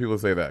of sober people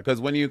say that because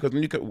when you correct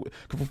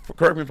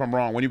me if I'm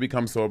wrong, when you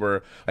become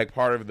sober, like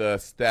part of the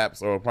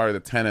steps or part of the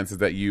tenets is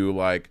that you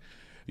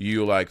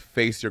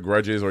face your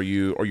grudges or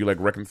you like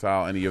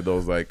reconcile any of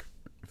those like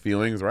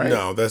feelings, right?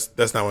 No,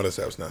 that's not one of the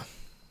steps. No.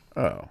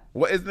 Oh,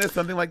 well, isn't it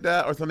something like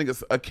that or something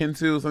akin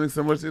to something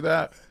similar to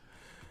that?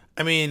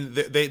 I mean,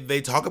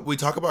 we talk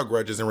about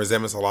grudges and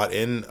resentments a lot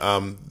in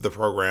the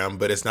program,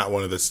 but it's not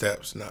one of the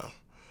steps. No.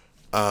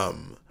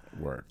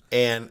 Work.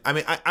 And I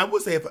mean, I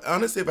would say if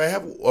I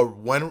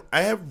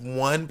have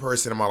one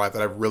person in my life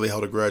that I've really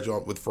held a grudge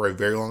with for a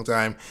very long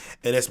time,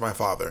 and it's my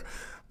father.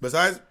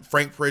 Besides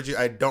Frank Pridgett,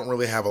 I don't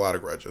really have a lot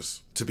of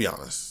grudges, to be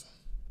honest.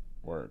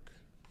 Work.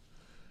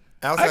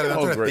 Outside of that,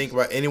 I'm trying to think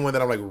about anyone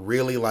that I'm like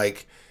really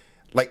like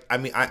I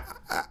mean,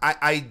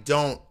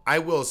 I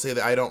will say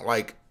that I don't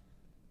like.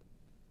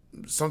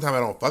 Sometimes I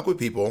don't fuck with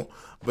people,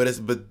 but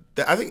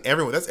I think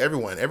that's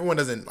everyone. Everyone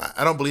doesn't.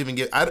 I don't believe in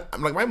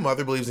I'm like my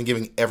mother believes in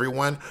giving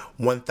everyone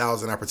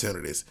 1,000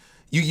 opportunities.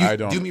 You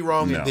do me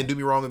wrong and then do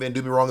me wrong and then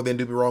do me wrong and then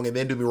do me wrong and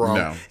then do me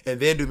wrong and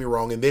then do me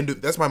wrong and then do.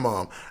 That's my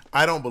mom.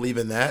 I don't believe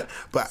in that,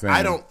 but same.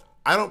 I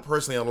don't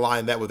personally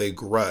align that with a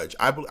grudge.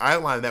 I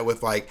align that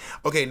with like,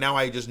 okay, now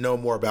I just know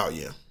more about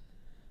you.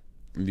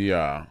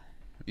 Yeah.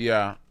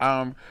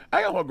 I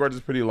can hold grudges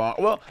pretty long.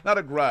 Well, not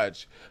a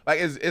grudge. Like,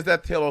 is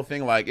that Taylor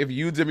thing? Like, if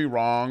you did me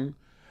wrong,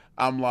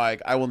 I'm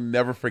like, I will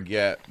never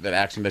forget that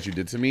action that you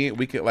did to me.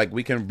 We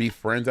can be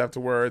friends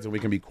afterwards and we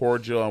can be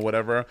cordial and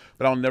whatever,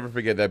 but I'll never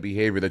forget that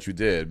behavior that you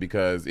did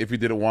because if you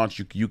did it once,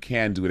 you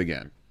can do it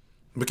again.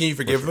 But can you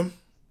forgive them?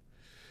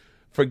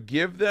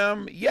 Forgive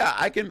them? Yeah,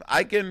 I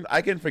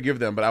can forgive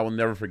them, but I will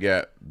never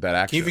forget that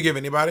action. Can you forgive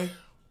anybody?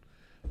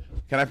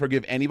 Can I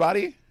forgive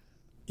anybody?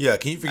 Yeah,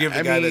 can you forgive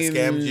the guy that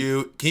scammed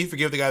you? Can you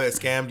forgive the guy that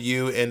scammed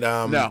you? And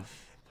no,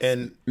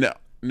 and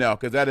no,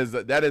 because that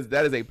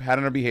is a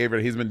pattern of behavior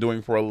that he's been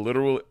doing for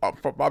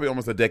for probably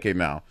almost a decade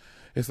now.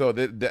 And so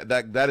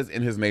that is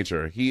in his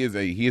nature. He is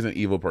an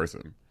evil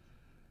person.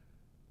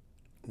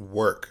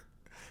 Work.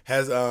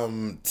 Has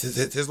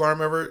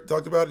Tislarm ever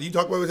talked about it? You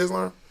talk about it with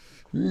Tislarm?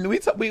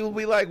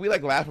 We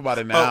like laugh about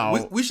it now.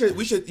 You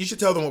should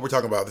tell them what we're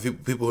talking about. The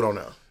people who don't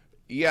know.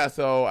 Yeah,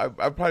 so I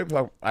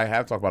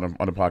have talked about him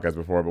on the podcast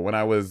before, but when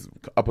I was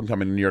up and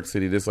coming in New York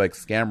City, this like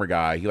scammer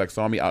guy, he like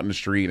saw me out in the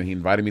street and he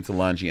invited me to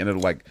lunch. He ended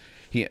up like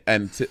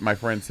my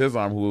friend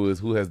Tislarm,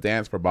 who has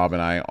danced for Bob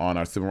and I on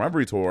our Civil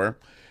Rivalry tour.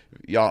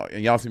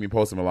 Y'all see me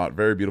post him a lot.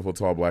 Very beautiful,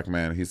 tall black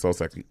man. He's so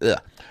sexy.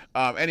 Ugh.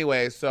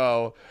 Anyway,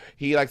 so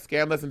he like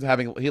scammed us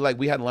into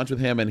we had lunch with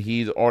him and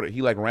he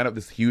ran up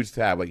this huge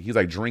tab. Like he's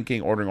like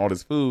drinking, ordering all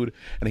this food,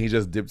 and he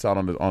just dips out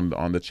on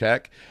the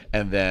check.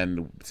 And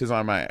then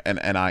Tislarm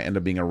and I end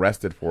up being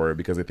arrested for it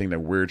because they think that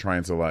we're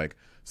trying to like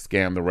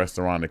scam the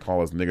restaurant. They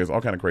call us niggas,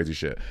 all kind of crazy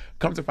shit.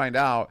 Come to find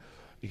out,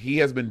 he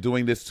has been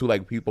doing this to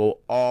like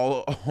people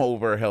all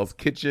over Hell's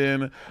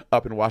Kitchen,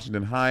 up in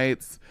Washington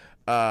Heights,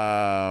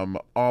 all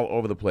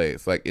over the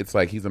place. Like it's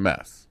like he's a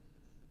mess.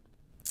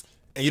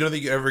 And you don't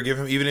think you ever give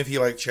him, even if he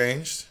like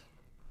changed?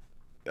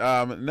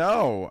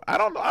 No, I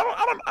don't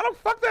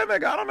fuck that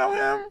nigga. I don't know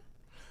him.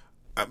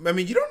 I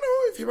mean, you don't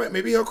know if he might.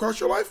 Maybe he'll cross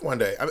your life one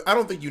day. I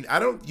don't think you. I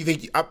don't. You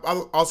think?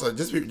 Also,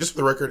 just for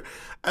the record,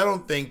 I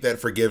don't think that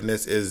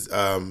forgiveness is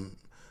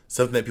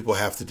something that people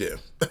have to do.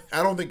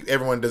 I don't think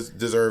everyone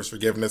deserves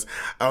forgiveness.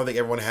 I don't think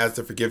everyone has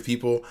to forgive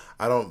people.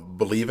 I don't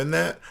believe in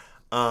that.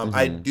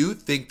 I do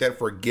think that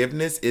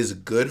forgiveness is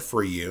good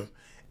for you.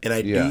 And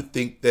I do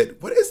think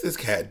that, what is this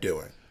cat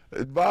doing?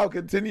 Bob,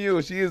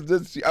 continue. She is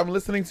just, I'm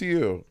listening to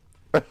you.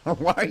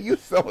 Why are you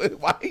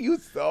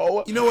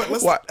so? You know what?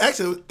 Let's talk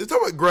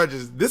about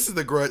grudges. This is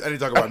the grudge I need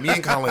to talk about. Me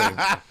and Colleen.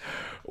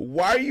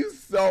 Why are you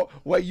so?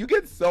 You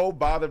get so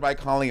bothered by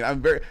Colleen.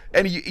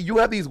 And you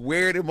have these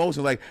weird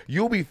emotions. Like,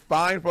 you'll be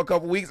fine for a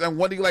couple weeks, and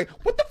one day you're like,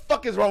 what the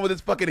fuck is wrong with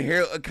this fucking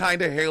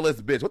kind of hairless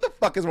bitch? What the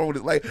fuck is wrong with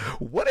it? Like,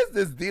 what is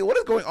this deal? What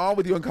is going on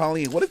with you and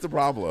Colleen? What is the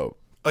problem?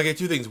 Okay,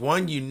 two things.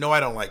 One, I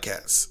don't like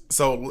cats.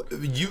 So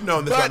you've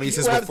known this about me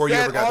since before you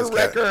ever got this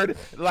cat. On record,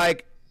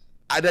 like,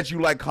 that you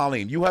like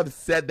Colleen. You have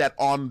said that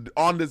on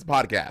this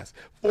podcast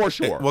for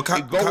sure. Well,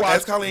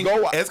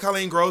 as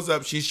Colleen grows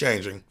up, she's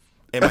changing,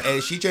 and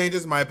as she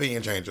changes, my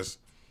opinion changes.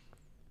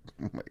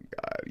 Oh my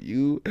God,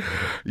 you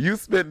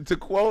spin, to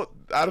quote,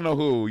 I don't know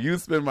who, you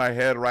spin my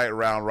head right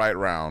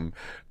round.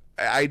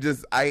 I am.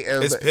 It's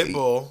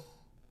Pitbull.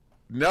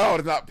 No,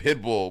 it's not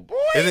Pitbull. Boy.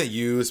 Isn't it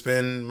you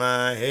spin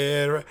my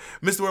head right?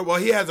 Mr. Worldwide,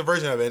 well, he has a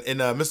version of it in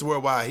Mr.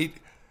 Worldwide.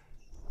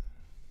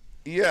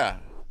 Yeah.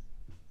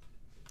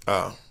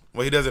 Oh.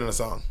 Well, he does it in a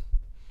song.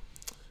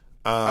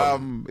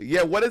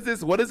 Yeah, what is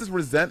this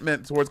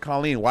resentment towards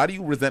Colleen? Why do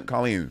you resent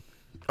Colleen?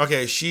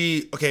 Okay,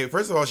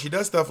 first of all, she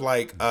does stuff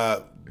like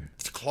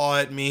claw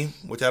at me,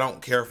 which I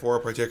don't care for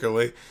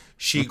particularly.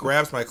 She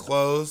grabs my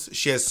clothes.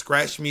 She has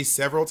scratched me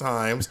several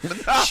times.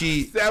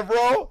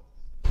 Several?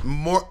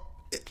 More,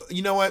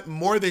 you know what?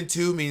 More than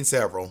two means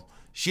several.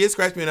 She has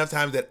scratched me enough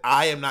times that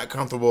I am not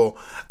comfortable.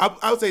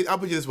 I would say, I'll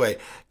put you this way.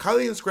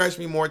 Colleen scratched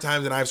me more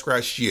times than I've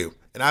scratched you.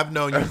 And I've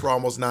known you for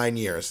almost 9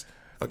 years.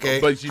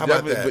 Okay? But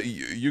but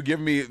you give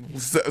me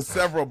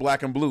several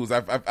black and blues.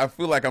 I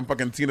feel like I'm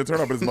fucking Tina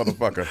Turner for this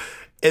motherfucker.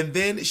 And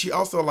then she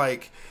also,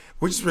 like,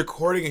 we're just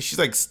recording and she's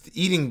like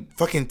eating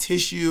fucking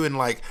tissue and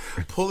like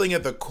pulling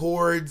at the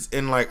cords.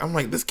 And like, I'm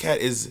like, this cat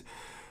is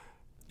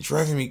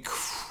driving me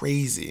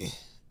crazy.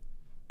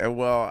 And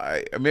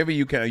well, maybe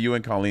you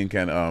and Colleen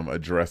can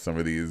address some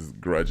of these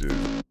grudges.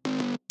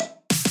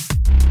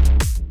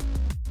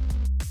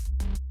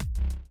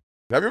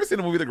 Have you ever seen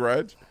the movie The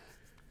Grudge?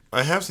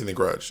 I have seen The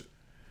Grudge,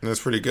 and it's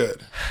pretty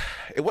good.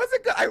 It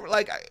wasn't good.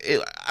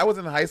 I was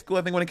in high school,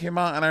 I think, when it came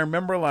out, and I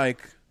remember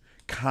like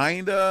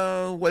kind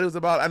of what it was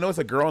about. I know it's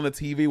a girl on the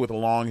TV with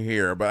long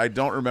hair, but I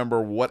don't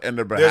remember what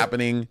ended up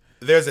happening.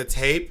 There's a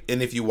tape,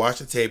 and if you watch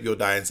the tape, you'll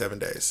die in 7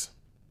 days.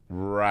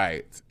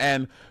 Right.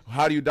 And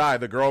how do you die?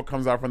 The girl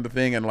comes out from the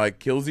thing and like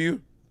kills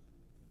you?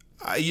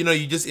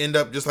 You just end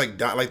up just like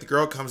the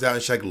girl comes out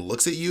and she like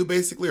looks at you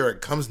basically, or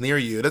it comes near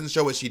you. It doesn't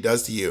show what she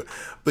does to you,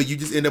 but you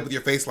just end up with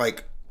your face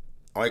like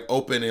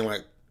open and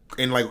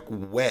like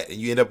wet, and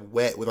you end up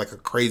wet with like a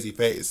crazy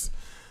face.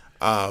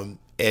 And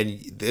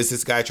there's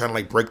this guy trying to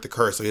like break the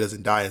curse so he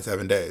doesn't die in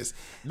 7 days.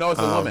 No,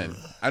 it's a woman.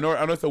 I know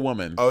it's a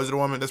woman. Oh, is it a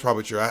woman? That's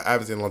probably true. I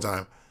haven't seen it in a long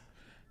time.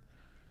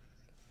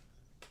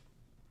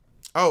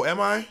 Oh, am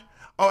I?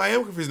 Oh, I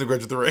am confusing The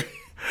Grudge with The Ring.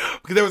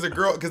 Because there was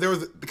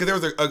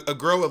a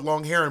girl with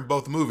long hair in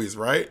both movies,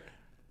 right?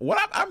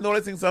 What I'm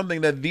noticing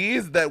something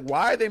that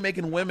why are they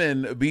making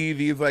women be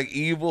these like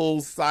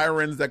evil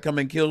sirens that come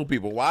and kill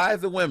people? Why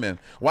is it women?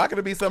 Why could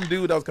it be some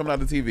dude that was coming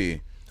out of the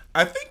TV?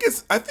 I think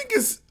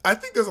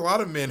there's a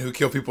lot of men who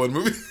kill people in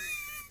movies.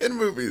 In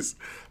movies,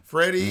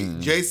 Freddy,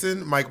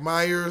 Jason, Mike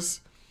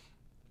Myers.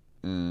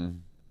 I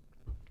mean,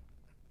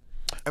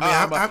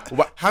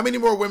 how many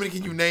more women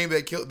can you name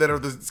that are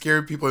the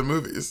scary people in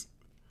movies?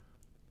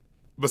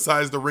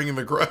 Besides The Ring and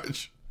The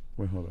Grudge.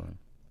 Wait, hold on.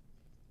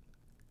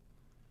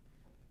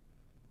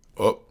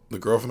 Oh, the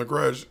girl from The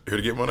Grudge. Here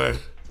to get Monet.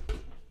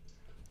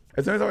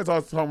 As soon as I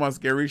was talking about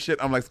scary shit,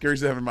 I'm like, scary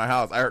shit happened in my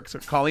house.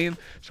 Colleen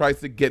tries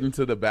to get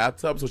into the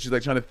bathtub, so she's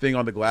like trying to thing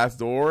on the glass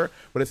door,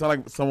 but it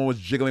sounded like someone was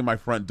jiggling my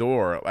front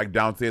door, like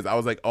downstairs. I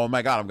was like, oh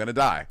my God, I'm gonna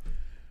die.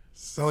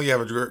 So you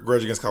have a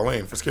grudge against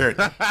Colleen for scaring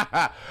you.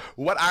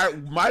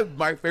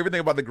 My favorite thing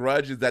about The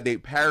Grudge is that they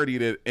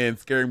parodied it in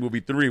Scary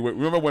Movie 3.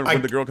 Remember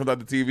when the girl comes out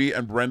the TV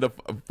and Brenda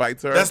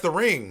fights her? That's The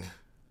Ring.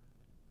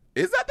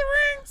 Is that The Ring?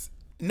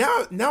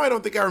 Now I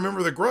don't think I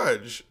remember The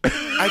Grudge.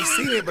 I've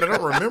seen it, but I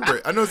don't remember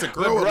it. I know it's a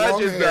girl with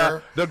long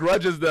hair. The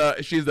Grudge is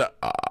she's the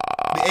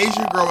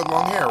Asian girl with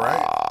long hair,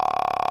 right?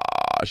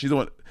 She's the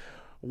one.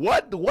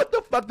 What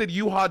the fuck did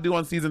Yuha do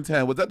on season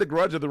 10? Was that The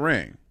Grudge or The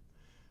Ring?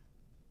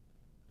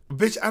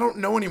 Bitch, I don't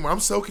know anymore.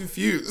 I'm so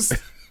confused.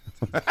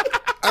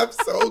 I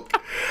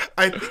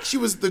think she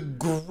was The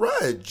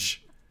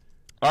Grudge.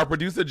 Our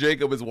producer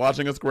Jacob is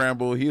watching a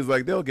scramble. He's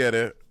like, they'll get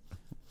it.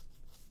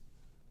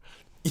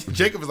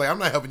 Jacob is like, I'm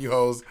not helping you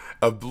hoes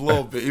a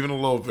little bit, even a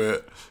little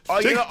bit.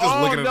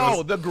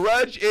 The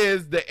Grudge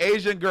is the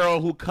Asian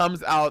girl who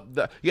comes out.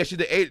 She's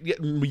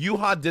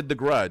Yuha did The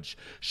Grudge.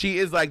 She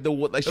is like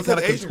she kind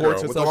of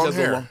contorts herself. With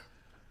long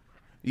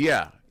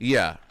hair.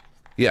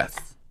 Yes.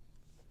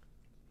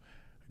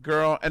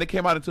 Girl, and it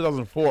came out in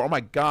 2004. Oh my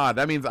God,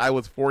 that means I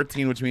was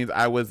 14, which means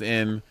I was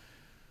in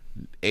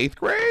 8th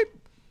grade,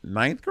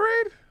 9th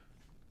grade.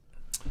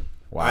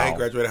 Wow. I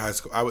graduated high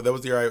school. That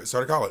was the year I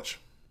started college.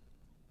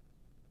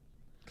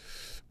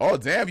 Oh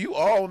damn, you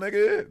old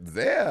nigga.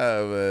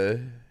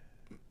 Damn.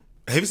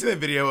 Have you seen that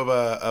video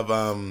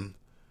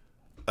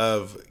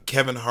of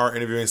Kevin Hart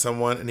interviewing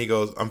someone, and he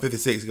goes, "I'm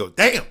 56." He goes,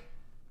 "Damn."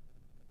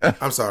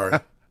 I'm sorry.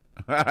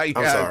 Yeah, I'm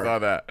sorry. I saw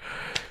that.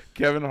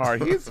 Kevin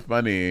Hart, he's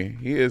funny.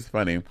 He is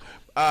funny.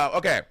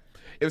 Okay,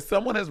 if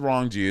someone has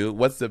wronged you,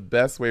 what's the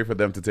best way for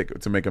them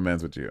to make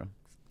amends with you?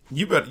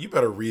 You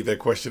better read that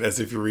question as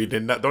if you're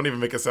reading it. Don't even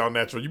make it sound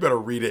natural. You better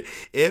read it.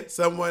 If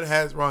someone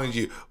has wronged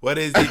you, what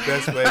is the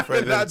best way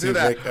for them to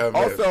make amends?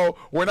 Also,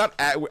 we're not.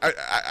 I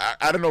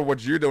don't know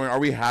what you're doing. Are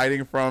we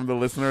hiding from the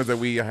listeners that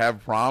we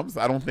have prompts?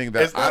 I don't think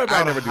that. It's not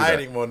about I never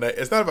hiding, Monet.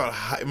 It's not about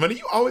hiding. Money,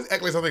 you always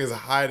act like something is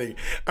hiding.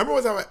 I remember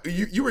one time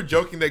you were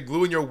joking that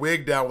gluing your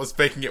wig down was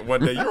faking it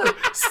one day. You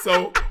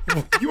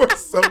are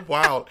so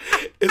wild.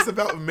 It's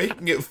about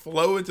making it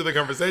flow into the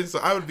conversation. So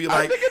I would be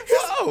like, I think it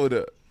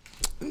flowed.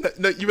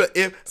 No,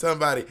 if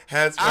somebody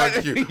has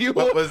wronged you,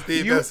 what was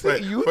the best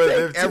way for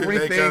them to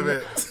make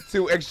amends?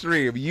 To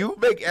extreme. You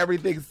make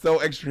everything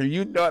so extreme.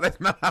 You know that's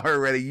not how we're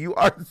ready. You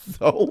are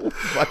so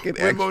fucking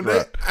extra.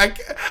 Monet,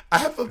 I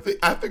have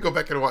to go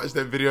back and watch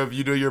that video of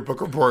you doing your book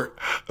report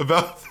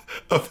about.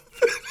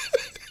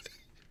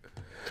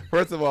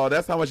 First of all,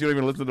 that's how much you don't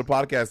even listen to the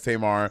podcast,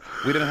 Tamar.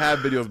 We didn't have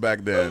videos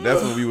back then.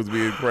 That's when we was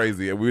being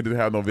crazy, and we didn't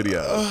have no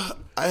videos.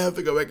 I have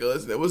to go back and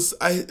listen. It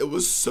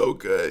was so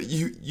good.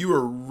 You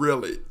were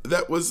really.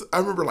 That was. I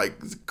remember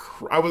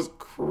I was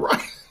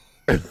crying.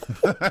 Bitch,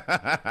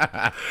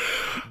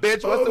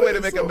 what's the way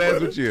to make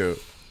amends with you?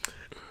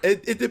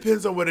 It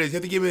depends on what it is. You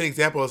have to give me an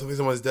example of something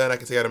someone's done. I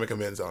can say how to make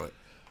amends on it.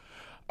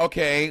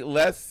 Okay,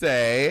 let's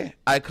say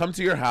I come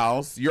to your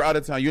house. You're out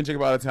of town. You and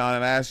Jacob are out of town,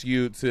 and I ask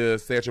you to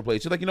stay at your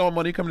place. You're like, you know what,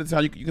 when you come to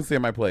town, you can stay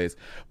at my place.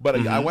 But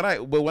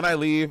when I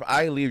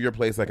leave your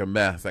place like a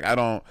mess.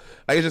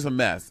 It's just a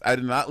mess. I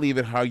did not leave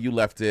it how you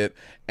left it,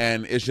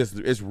 and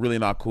it's really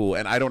not cool.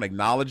 And I don't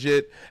acknowledge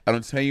it. I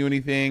don't tell you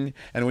anything.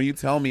 And when you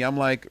tell me, I'm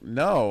like,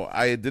 no,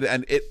 I did it,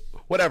 and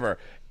whatever.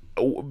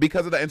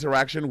 Because of the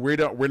interaction,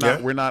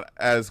 we're not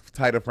as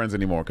tight of friends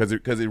anymore. Because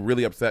it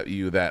really upset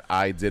you that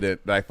I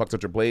fucked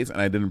up your place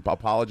and I didn't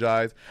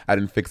apologize. I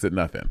didn't fix it.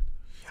 Nothing.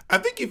 I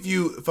think if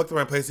you fucked up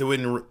my place, it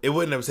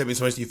wouldn't upset me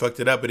so much that you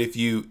fucked it up. But if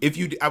you,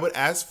 I would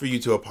ask for you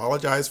to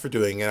apologize for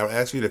doing it. I would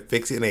ask you to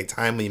fix it in a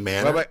timely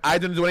manner. But I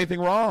didn't do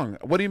anything wrong.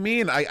 What do you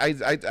mean? I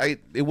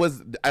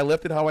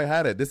left it how I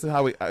had it. This is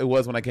how it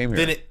was when I came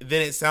here.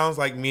 Then it sounds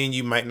like me and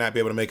you might not be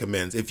able to make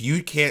amends. If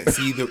you can't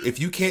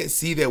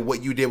see that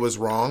what you did was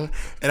wrong,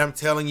 and I'm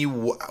telling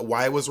you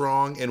why it was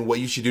wrong and what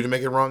you should do to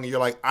make it wrong, and you're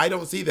like, I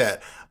don't see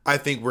that. I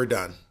think we're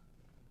done.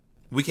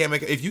 We can't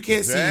make it. If you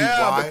can't see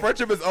why the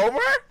friendship is over.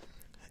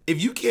 If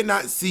you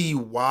cannot see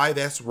why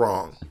that's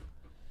wrong,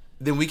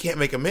 then we can't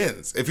make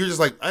amends. If you're just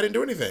like, I didn't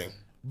do anything.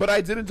 But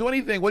I didn't do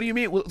anything. What do you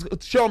mean?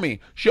 Show me.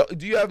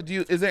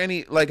 Is there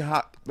any,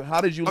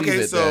 how did you leave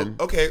it then?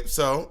 Okay,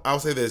 so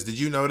I'll say this. Did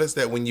you notice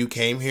that when you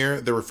came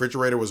here, the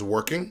refrigerator was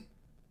working?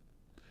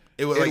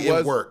 It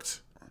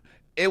worked.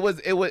 It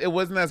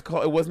wasn't as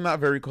cold. It was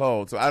not very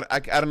cold. So I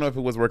don't know if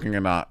it was working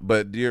or not,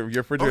 but your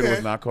refrigerator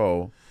was not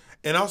cold.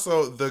 And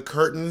also, the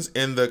curtains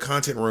in the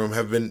content room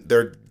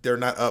they're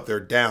not up, they're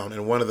down,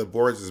 and one of the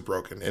boards is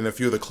broken, and a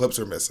few of the clips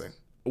are missing.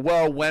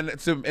 Well,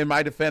 in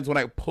my defense, when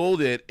I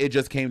pulled it, it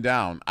just came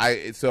down.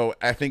 So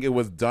I think it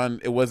was done.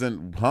 It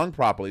wasn't hung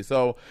properly.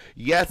 So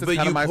yes, it's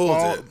kind of my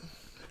fault.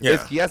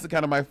 Yeah. It's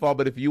kind of my fault.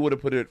 But if you would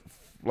have put it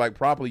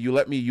properly,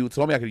 you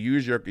told me I could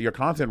use your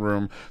content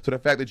room. So the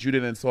fact that you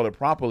didn't install it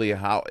properly,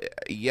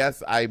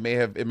 it may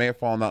have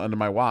fallen out under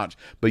my watch,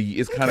 but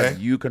it's kind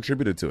of you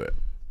contributed to it.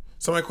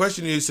 So my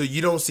question is, so you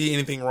don't see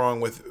anything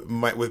wrong with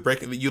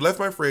breaking? You left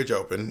my fridge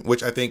open,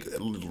 which I think,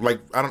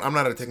 I'm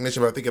not a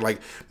technician, but I think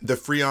the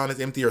Freon is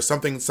empty or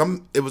something.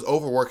 It was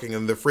overworking,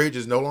 and the fridge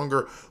is no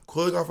longer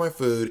cooling off my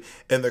food.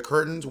 And the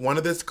curtains, one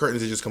of the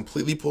curtains is just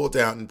completely pulled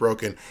down and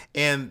broken.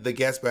 And the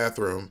guest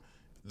bathroom,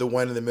 the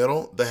one in the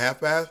middle, the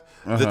half bath,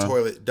 the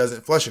toilet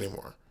doesn't flush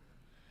anymore.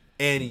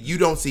 And you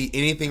don't see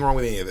anything wrong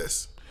with any of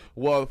this.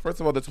 Well, first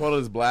of all, the toilet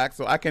is black,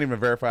 so I can't even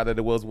verify that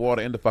there was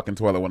water in the fucking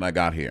toilet when I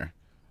got here.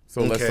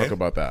 So let's talk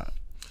about that.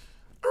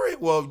 All right.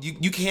 Well,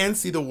 you can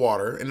see the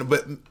water,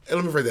 but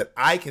let me phrase that.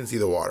 I can see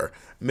the water.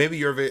 Maybe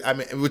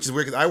which is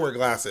weird because I wear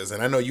glasses,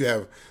 and I know you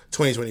have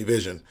 20/20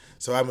 vision.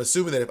 So I'm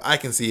assuming that if I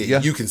can see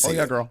it, you can see it. Oh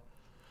yeah, girl.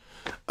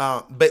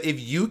 But if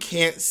you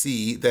can't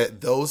see that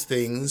those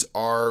things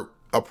are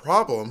a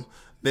problem,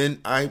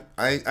 then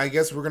I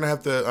guess we're gonna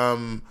have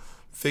to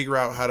figure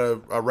out how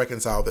to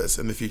reconcile this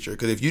in the future.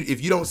 Because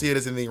if you don't see it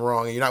as anything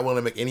wrong and you're not willing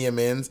to make any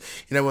amends,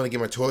 you're not willing to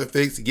get my toilet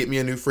fixed, get me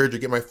a new fridge, or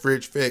get my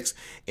fridge fixed,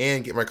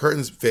 and get my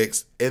curtains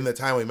fixed in the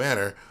timely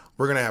manner,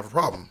 we're gonna have a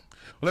problem.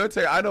 Well, let me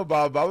tell you, I know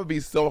Bob would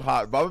be so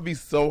hot. Bob would be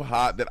so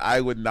hot that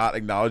I would not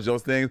acknowledge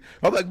those things.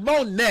 I'm like,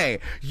 Monet,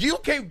 you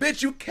came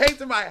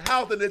to my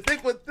house and the thing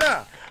was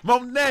that.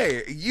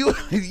 Monet, you,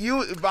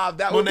 Bob,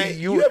 that Monet, would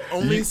be you. You have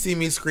only seen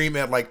me scream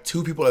at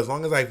two people as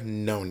long as I've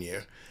known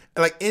you.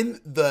 And in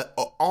the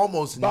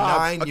almost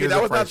Bob, 9 years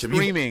of friendship.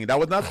 That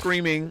was not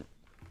screaming.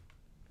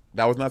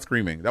 That was not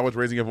screaming. That was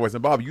raising your voice.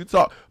 And Bobby,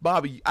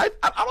 I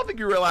don't think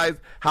you realize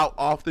how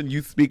often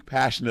you speak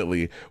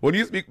passionately. When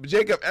you speak,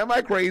 Jacob, am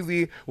I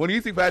crazy? When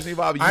you speak passionately,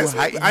 Bobby,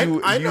 I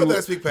know that I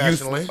speak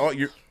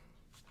passionately.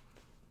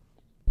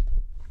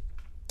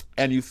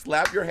 And you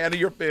slap your hand in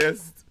your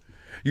fist.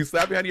 You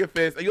slap your hand in your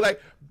fist, and you're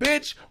like,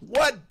 bitch,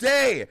 what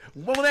day?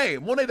 Monet,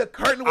 the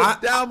curtain was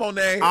down,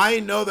 Monet. I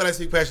know that I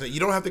speak passionately. You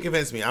don't have to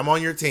convince me. I'm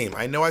on your team.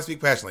 I know I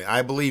speak passionately.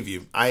 I believe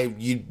you.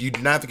 You do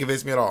not have to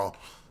convince me at all.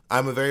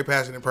 I'm a very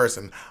passionate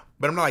person,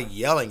 but I'm not like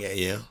yelling at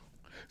you.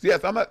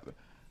 Yes, I'm not.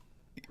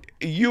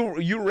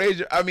 You raise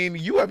your. I mean,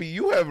 you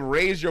have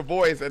raised your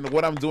voice, and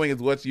what I'm doing is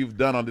what you've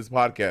done on this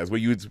podcast, where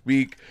you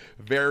speak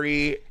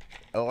very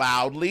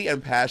loudly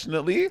and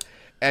passionately,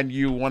 and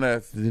you want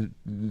to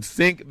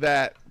sink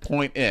that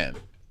point in.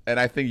 And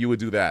I think you would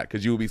do that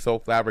because you would be so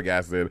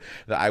flabbergasted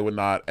that I would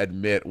not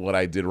admit what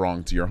I did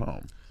wrong to your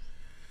home.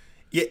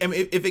 Yeah, I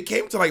mean, if it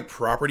came to like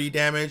property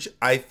damage,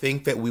 I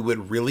think that we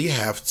would really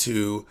have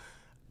to.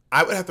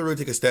 I would have to really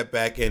take a step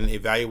back and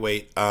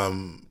evaluate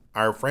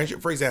our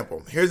friendship. For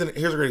example, here's a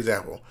great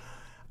example.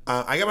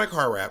 I got my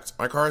car wrapped.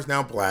 My car is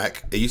now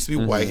black. It used to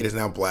be white. It is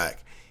now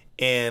black.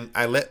 And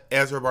I let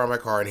Ezra borrow my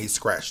car, and he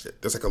scratched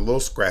it. There's like a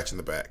little scratch in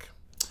the back.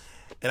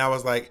 And I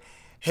was like,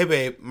 hey,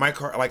 babe, my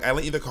car, like, I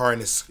lent you the car,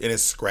 and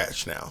it's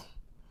scratched now.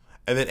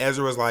 And then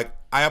Ezra was like,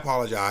 I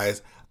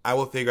apologize. I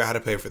will figure out how to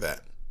pay for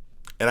that.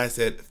 And I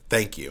said,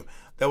 thank you.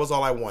 That was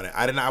all I wanted.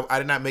 I did not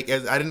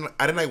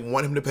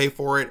want him to pay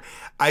for it.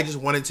 I just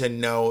wanted to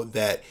know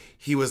that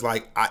he was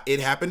like, it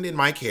happened in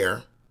my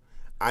care.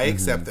 I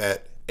accept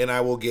that, and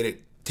I will get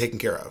it taken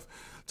care of.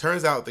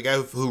 Turns out the guy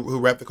who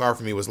wrapped the car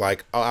for me was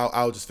like, oh,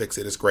 I'll just fix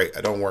it. It's great.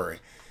 Don't worry.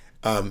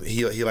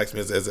 He likes me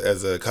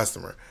as a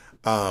customer.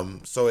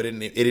 So it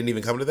didn't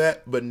even come to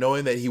that. But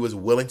knowing that he was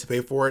willing to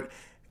pay for it,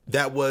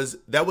 that was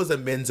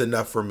amends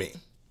enough for me.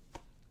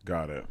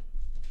 Got it.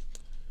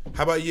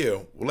 How about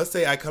you? Well, let's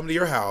say I come to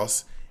your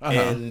house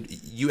and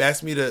you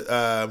ask me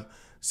to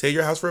stay at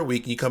your house for a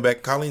week, and you come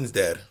back, Colleen's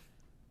dead.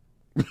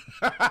 Oh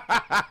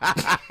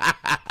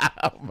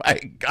my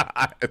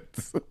God.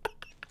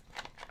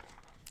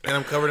 And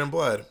I'm covered in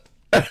blood.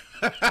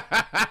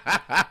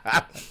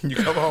 You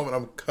come home and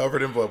I'm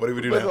covered in blood. What do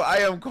we do now? I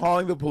am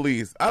calling the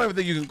police. I don't even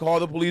think you can call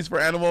the police for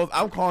animals.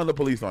 I'm calling the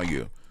police on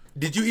you.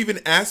 Did you even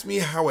ask me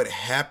how it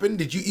happened?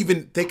 Did you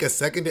even take a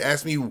second to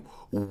ask me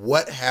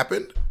what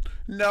happened?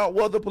 No,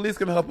 well, the police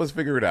can help us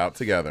figure it out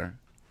together.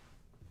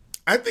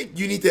 I think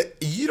you need to.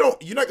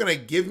 You're not going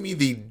to give me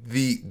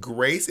the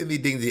grace and the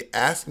dignity to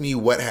ask me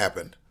what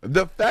happened.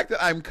 The fact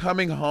that I'm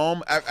coming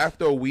home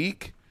after a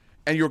week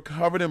and you're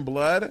covered in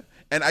blood.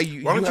 And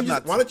why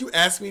don't you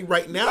ask me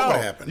right now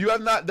what happened? You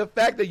have not. The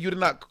fact that you did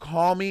not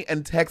call me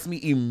and text me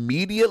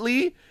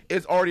immediately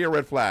is already a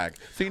red flag.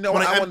 So you know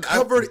what? I'm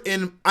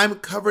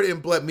covered in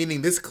blood,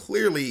 meaning this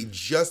clearly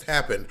just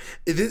happened.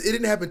 It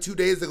didn't happen 2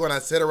 days ago, and I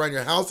sat around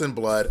your house in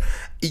blood.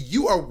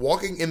 You are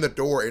walking in the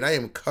door, and I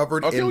am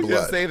covered in blood. You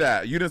didn't say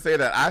that. You didn't say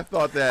that. I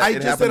thought that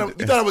it happened.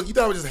 You thought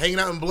I was just hanging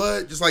out in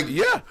blood, just like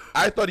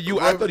I thought you.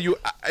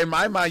 In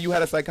my mind, you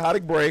had a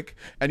psychotic break,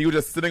 and you were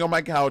just sitting on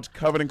my couch,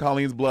 covered in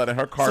Colleen's blood, and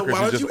her carcass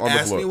was just on the floor. Why don't you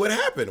ask me what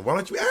happened? Why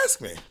don't you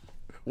ask me?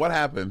 What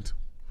happened?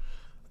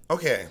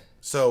 Okay,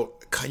 so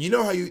you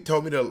know how you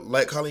told me to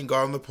let Colleen go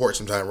on the porch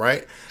sometime,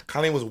 right?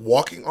 Colleen was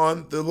walking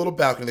on the little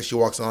balcony that she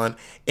walks on,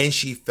 and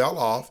she fell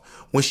off.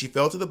 When she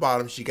fell to the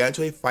bottom, she got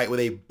into a fight with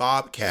a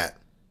bobcat.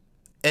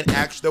 And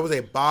actually, there was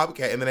a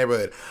bobcat in the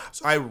neighborhood.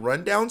 So I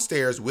run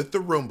downstairs with the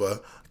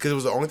Roomba, because it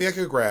was the only thing I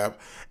could grab,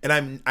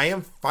 and I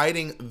am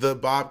fighting the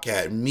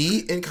bobcat.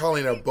 Me and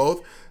Colleen are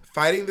both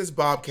fighting this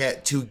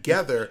bobcat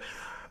together.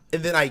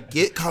 And then I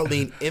get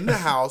Colleen in the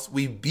house.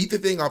 We beat the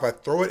thing off. I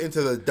throw it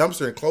into the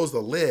dumpster and close the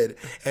lid.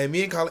 And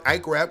me and Colleen, I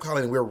grab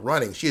Colleen and we're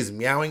running. She is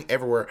meowing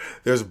everywhere.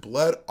 There's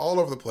blood all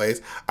over the place.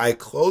 I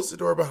close the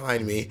door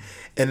behind me.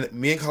 And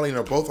me and Colleen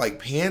are both like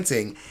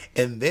panting.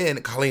 And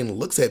then Colleen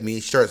looks at me.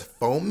 She starts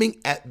foaming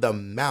at the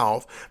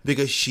mouth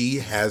because she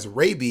has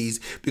rabies,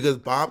 because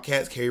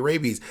bobcats carry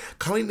rabies.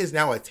 Colleen is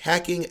now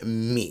attacking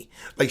me.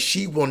 Like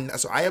she will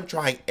not. So I am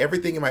trying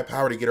everything in my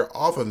power to get her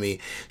off of me.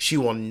 She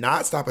will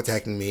not stop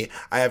attacking me.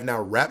 I have now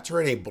wrapped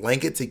her in a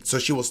blanket so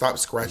she will stop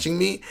scratching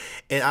me.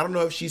 And I don't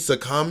know if she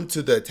succumbed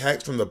to the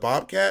attacks from the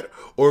bobcat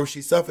or if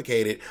she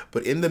suffocated,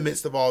 but in the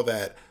midst of all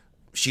that,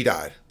 she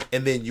died.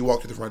 And then you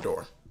walked to the front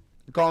door.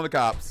 I'm calling the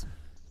cops.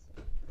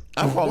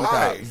 I'm calling the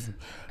cops.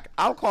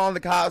 I'm calling the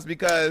cops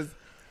because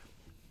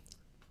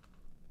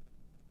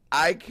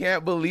I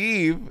can't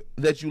believe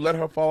that you let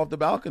her fall off the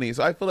balcony.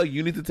 So I feel like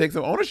you need to take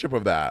some ownership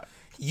of that.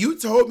 You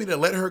told me to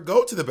let her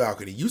go to the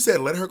balcony. You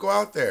said let her go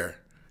out there.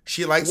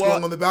 She likes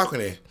going on the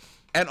balcony.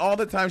 And all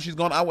the time she's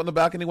gone out on the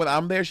balcony when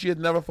I'm there, she has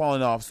never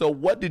fallen off. So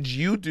what did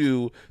you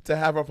do to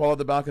have her fall off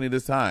the balcony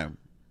this time?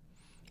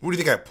 What do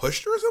you think, I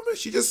pushed her or something?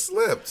 She just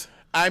slipped.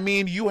 I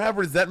mean, you have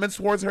resentment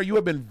towards her. You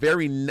have been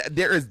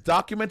there is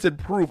documented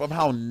proof of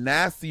how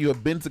nasty you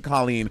have been to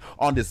Colleen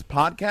on this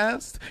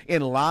podcast,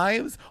 in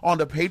lives, on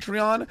the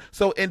Patreon.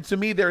 So, and to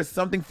me, there is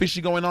something fishy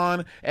going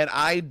on, and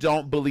I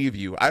don't believe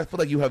you. I feel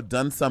like you have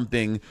done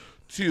something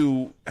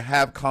to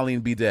have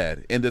Colleen be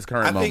dead in this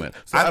current moment.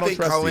 So I don't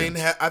trust Colleen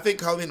you. I think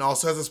Colleen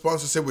also has a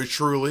sponsorship with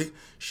Truly.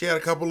 She had a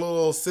couple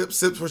little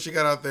sips when she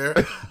got out there,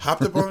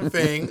 hopped up on the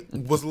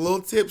thing, was a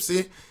little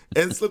tipsy,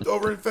 and slipped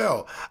over and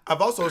fell.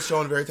 I've also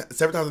shown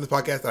several times in this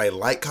podcast that I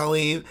like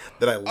Colleen,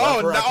 that I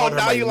love her. I called her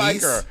now my you like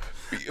niece. her.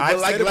 I've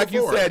But said it like you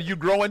before. said, you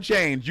grow and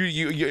change.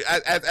 You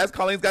as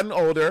Colleen's gotten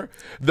older,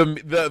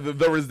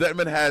 the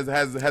resentment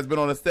has been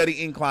on a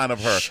steady incline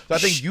of her. So I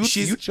think you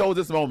chose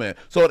this moment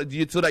so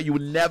that you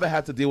would never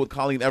have to deal with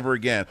Colleen ever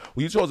again.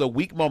 Well, you chose a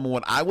weak moment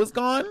when I was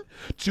gone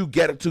to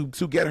get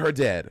her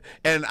dead,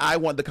 and I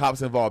want the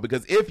cops involved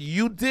because if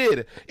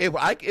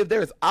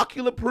there is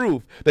ocular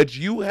proof that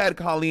you had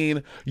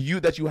Colleen,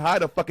 that you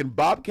hired a fucking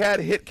bobcat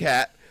hit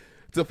cat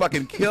to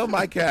fucking kill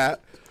my cat.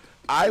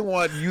 I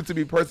want you to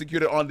be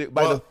persecuted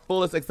by the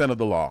fullest extent of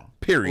the law.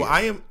 Period.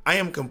 Well, I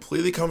am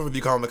completely comfortable with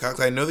you calling the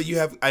cops. I know that you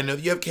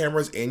have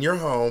cameras in your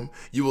home.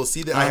 You will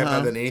see that I have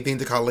not done anything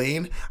to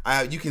Colleen.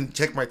 You can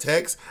check my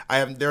text.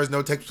 There is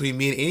no text between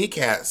me and any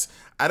cats.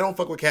 I don't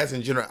fuck with cats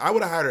in general. I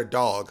would have hired a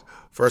dog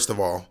first of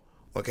all.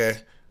 Okay,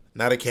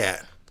 not a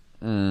cat.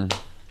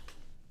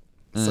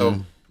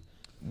 So,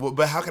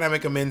 but how can I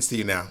make amends to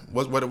you now?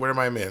 What are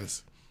my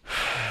amends?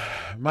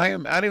 I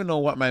don't even know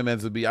what my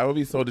amends would be. I would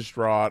be so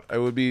distraught. I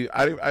would be.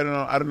 I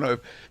don't know if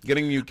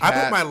getting you. I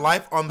put my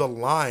life on the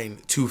line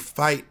to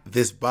fight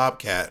this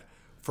bobcat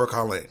for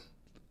Colleen.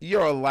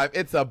 Your life.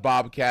 It's a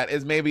bobcat.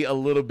 It's maybe a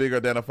little bigger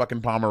than a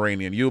fucking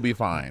Pomeranian. You'll be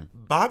fine.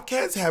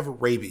 Bobcats have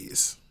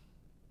rabies,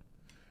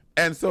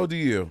 and so do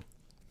you.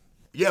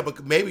 Yeah,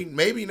 but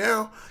maybe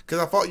now because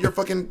I fought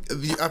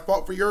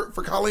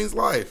for Colleen's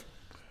life.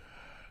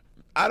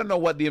 I don't know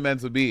what the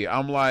amends would be.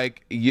 I'm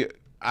like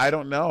I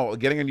don't know.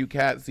 Getting a new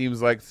cat seems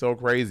like so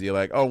crazy.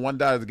 Like, oh, one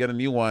dies, get a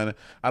new one.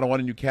 I don't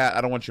want a new cat. I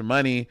don't want your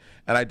money.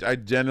 And I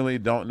genuinely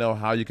don't know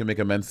how you can make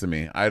amends to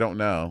me. I don't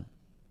know.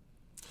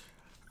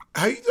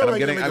 How you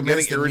doing? I'm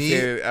getting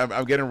irritated.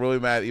 I'm getting really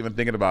mad even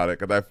thinking about it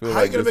because I feel how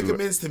like you gonna make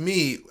amends to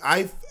me?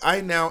 I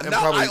now am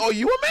I owe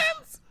you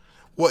amends.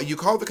 Well, you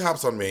called the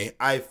cops on me.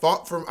 I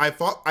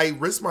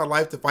risked my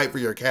life to fight for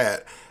your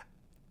cat.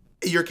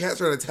 Your cat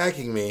started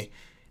attacking me.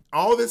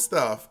 All this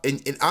stuff,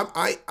 and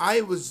I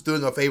was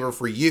doing a favor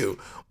for you,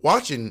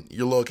 watching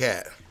your little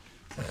cat.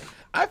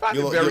 I find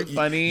it very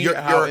funny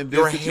how in this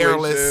your situation,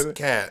 hairless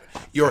cat,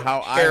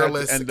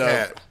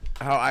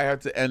 how I have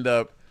to end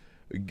up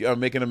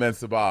making amends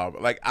to Bob.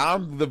 Like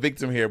I'm the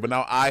victim here, but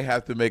now I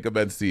have to make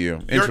amends to you.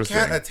 Interesting.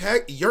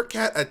 Your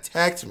cat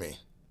attacked me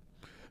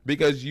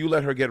because you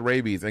let her get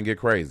rabies and get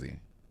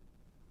crazy.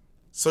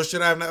 So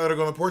should I have not let her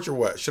go on the porch or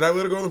what? Should I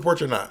let her go on the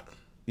porch or not?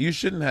 You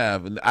shouldn't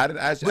have. I didn't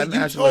ask you. But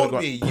you told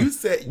me. You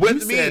said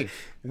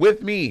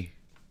with me.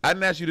 I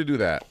didn't ask you to do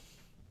that.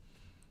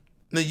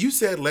 No, you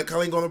said let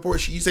Colleen go on the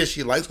porch. You said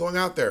she likes going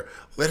out there.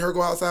 Let her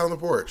go outside on the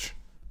porch.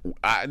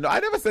 I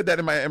never said that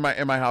in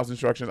my house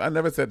instructions. I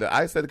never said that.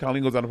 I said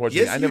Colleen goes on the porch.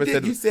 Yes, I never you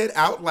did. You said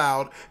out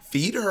loud,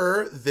 feed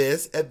her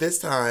this at this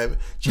time,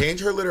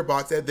 change her litter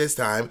box at this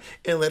time,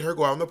 and let her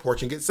go out on the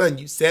porch and get sun.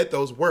 You said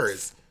those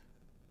words.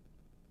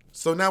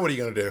 So now what are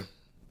you gonna do?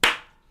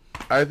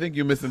 I think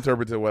you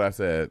misinterpreted what I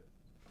said.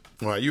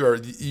 Wow, you remember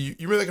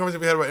that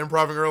conversation we had about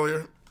improving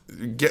earlier?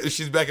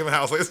 She's back in the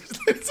house.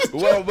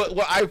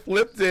 Well, I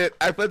flipped it.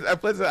 I flipped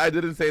it. I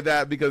didn't say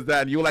that because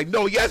that. And you were like,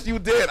 no, yes, you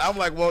did. I'm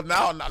like, well,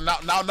 now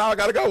I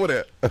gotta go with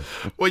it.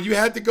 Well, you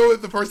had to go with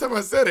it the first time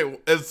I said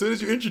it. As soon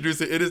as you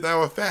introduce it, it is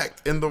now a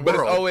fact in the world.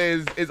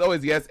 But it's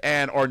always yes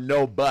and or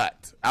no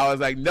but. I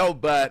was like, no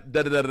but.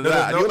 Da da da da.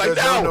 No, you were like,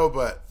 there's no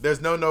but. There's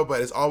no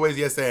but. It's always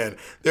yes and.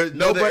 There's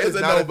no but. Is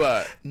a no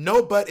but.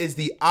 No but is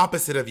the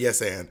opposite of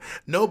yes and.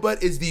 No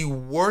but is the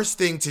worst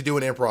thing to do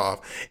in improv.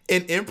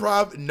 In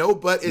improv, no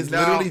but is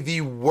literally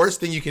the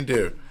worst thing you can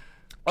do.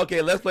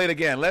 Okay, let's play it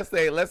again. Let's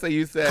say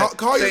you said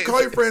call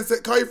your friend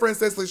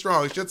Cecily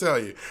Strong. She'll tell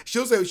you.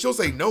 She'll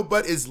say no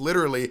but is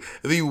literally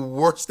the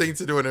worst thing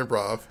to do in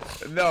improv.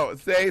 No,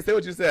 say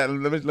what you said.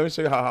 Let me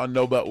show you how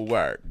no but will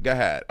work. Go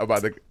ahead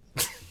about the.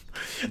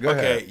 Go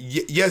ahead.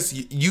 Yes,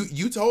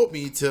 you told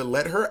me to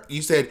let her.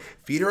 You said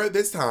feed her at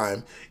this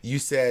time. You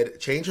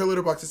said change her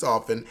litter box this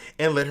often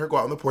and let her go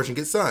out on the porch and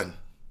get sun.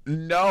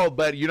 No,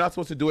 but you're not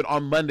supposed to do it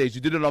on Mondays.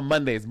 You did it on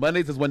Mondays.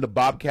 Mondays is when the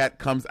bobcat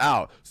comes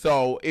out.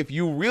 So if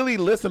you really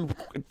listen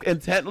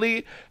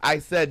intently, I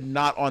said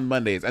not on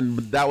Mondays, and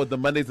that was the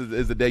Mondays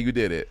is the day you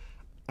did it.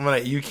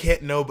 Monet, you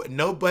can't know, but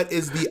no, but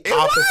is the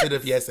opposite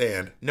of yes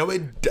and. No,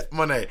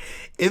 Monet,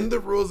 in the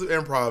rules of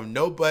improv,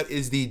 no, but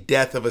is the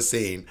death of a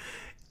scene.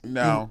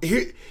 No.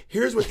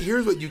 Here's what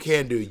you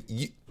can do.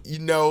 You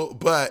know,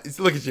 but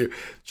look at you.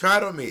 Try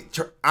it on me.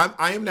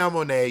 I am now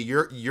Monet.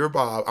 You're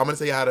Bob. I'm gonna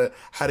tell you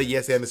how to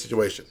yes and the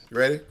situation. You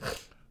ready?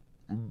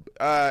 In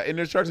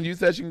the instructions, you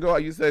said she can go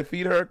out. You said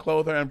feed her,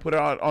 clothe her, and put her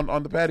out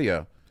on the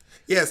patio.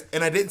 Yes,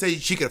 and I didn't say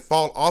she could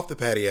fall off the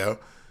patio.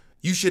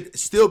 You should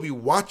still be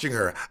watching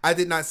her. I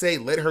did not say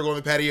let her go on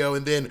the patio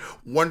and then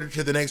wander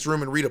to the next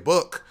room and read a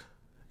book.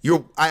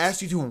 I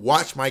asked you to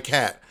watch my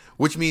cat,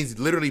 which means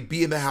literally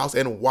be in the house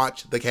and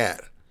watch the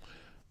cat.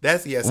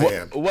 That's yes Well,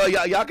 and. well,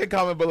 y'all can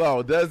comment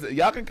below.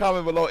 Y'all can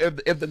comment below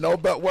if the no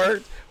but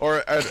worked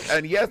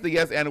and yes, the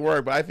yes and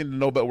worked, but I think the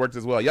no but worked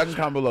as well. Y'all can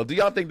comment below. Do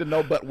y'all think the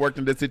no but worked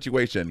in this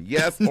situation?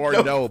 Yes or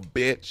no,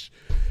 bitch?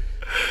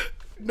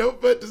 No,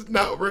 but does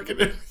not work in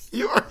it.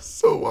 You are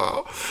so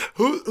wild.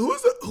 Who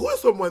is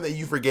someone that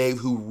you forgave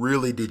who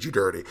really did you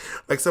dirty?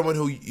 Like someone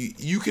who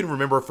you can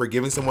remember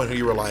forgiving someone who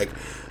you were like,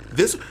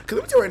 this. Because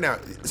let me tell you right now.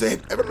 So I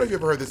don't know if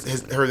you've ever heard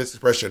this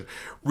expression.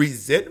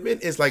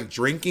 Resentment is like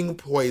drinking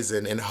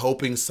poison and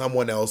hoping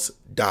someone else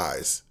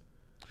dies.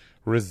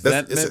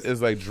 Resentment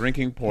is like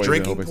drinking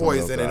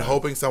poison and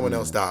hoping someone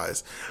else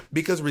dies.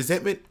 Because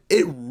resentment,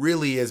 it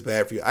really is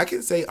bad for you. I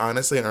can say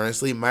honestly and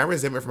earnestly, my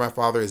resentment for my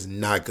father is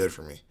not good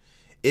for me.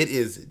 It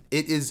has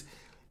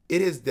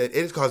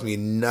caused me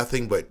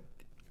nothing but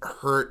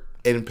hurt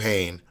and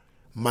pain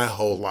my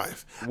whole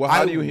life. Well,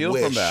 how do you heal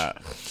from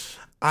that?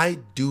 I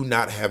do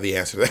not have the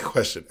answer to that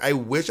question. I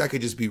wish I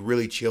could just be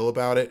really chill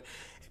about it.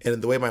 And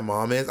the way my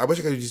mom is, I wish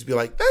I could just be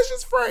like, that's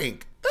just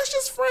Frank. That's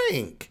just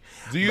Frank.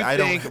 Do you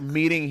think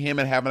meeting him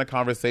and having a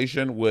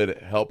conversation would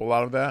help a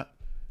lot of that?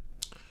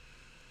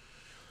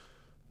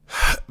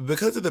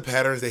 Because of the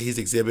patterns that he's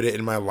exhibited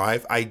in my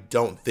life, I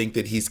don't think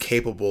that he's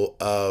capable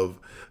of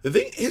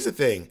here's the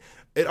thing.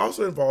 It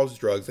also involves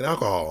drugs and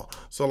alcohol.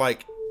 So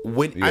like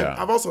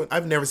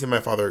I've never seen my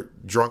father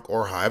drunk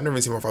or high. I've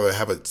never seen my father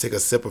take a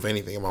sip of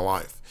anything in my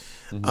life.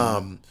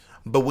 Mm-hmm.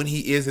 But when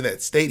he is in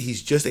that state,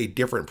 he's just a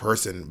different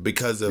person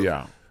because of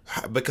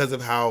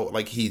how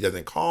like he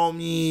doesn't call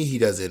me, he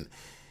doesn't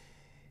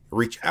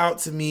reach out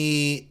to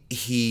me,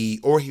 he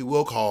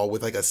will call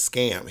with like a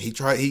scam.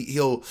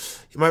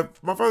 My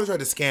father tried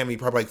to scam me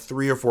probably like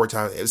 3 or 4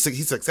 times.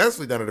 He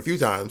successfully done it a few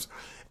times,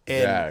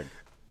 and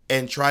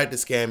tried to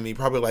scam me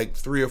probably like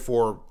 3 or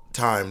 4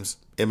 times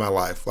in my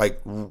life,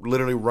 like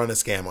literally run a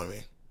scam on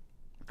me.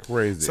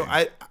 Crazy. So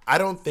I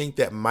don't think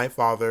that my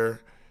father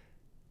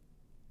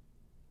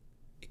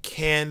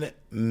can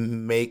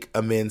make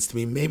amends to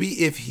me.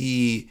 Maybe if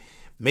he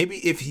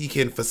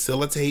can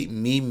facilitate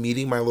me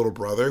meeting my little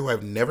brother who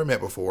I've never met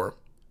before,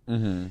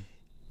 mm-hmm.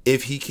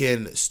 if he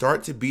can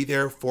start to be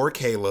there for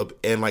Caleb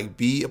and like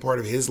be a part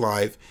of his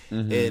life,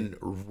 mm-hmm. and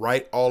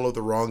right all of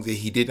the wrongs that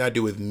he did not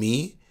do with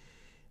me.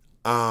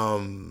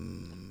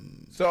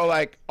 So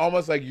like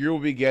almost like you'll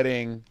be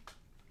getting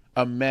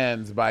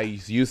amends by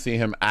you seeing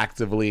him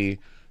actively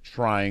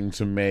trying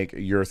to make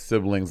your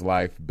sibling's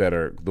life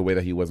better the way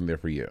that he wasn't there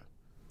for you.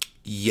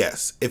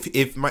 Yes.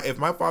 If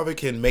my father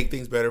can make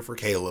things better for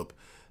Caleb,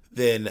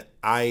 then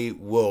I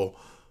will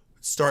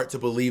start to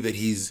believe that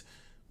he's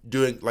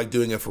doing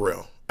it for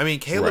real. I mean,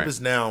 Caleb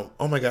is now,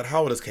 oh my God,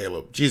 how old is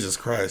Caleb? Jesus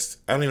Christ.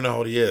 I don't even know how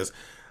old he is.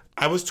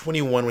 I was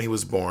 21 when he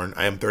was born.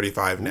 I am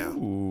 35 now.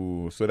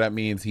 Ooh, so that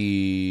means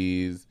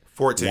he's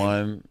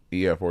 14.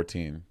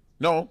 14.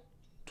 No,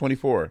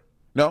 24.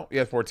 No,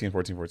 yeah, 14.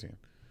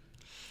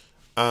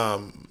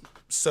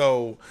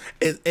 So,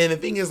 and the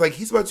thing is, like,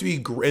 he's about to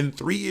be, in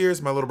 3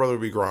 years, my little brother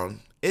will be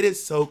grown. It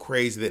is so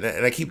crazy that,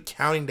 and I keep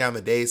counting down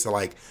the days to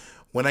like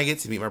when I get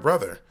to meet my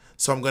brother.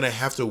 So I'm going to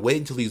have to wait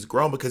until he's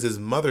grown because his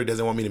mother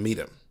doesn't want me to meet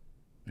him.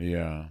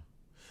 Yeah.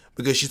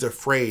 Because she's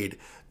afraid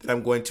that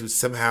I'm going to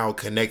somehow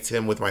connect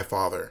him with my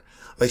father.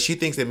 Like, she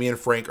thinks that me and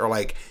Frank are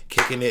like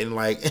kicking it and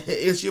like,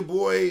 it's your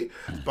boy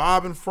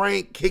Bob and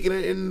Frank kicking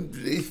it and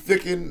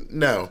freaking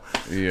no.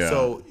 Yeah.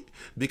 So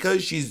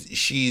because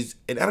she's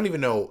and I don't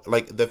even know,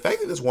 like, the fact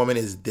that this woman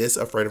is this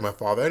afraid of my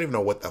father, I don't even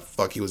know what the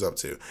fuck he was up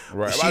to.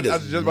 Right. I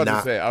was just about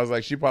to say, I was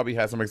like, she probably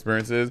had some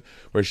experiences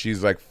where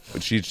she's like,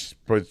 she's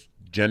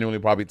genuinely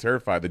probably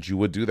terrified that you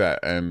would do that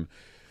and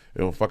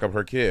it'll fuck up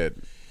her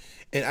kid.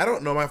 And I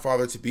don't know my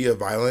father to be a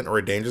violent or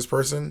a dangerous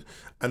person.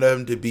 I know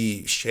him to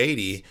be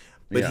shady,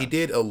 but he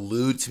did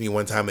allude to me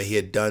one time that he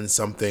had done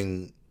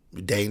something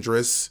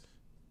dangerous,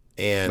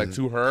 and like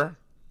to her,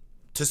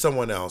 to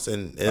someone else,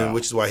 and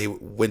which is why he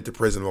went to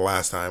prison the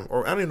last time.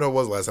 Or I don't even know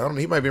what it was last time. I don't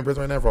know. He might be in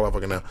prison right now for all I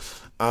fucking know.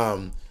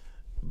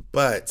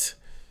 But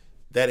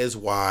that is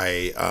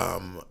why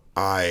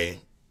I.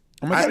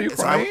 Oh my God, are you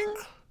crying?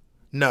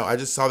 No, I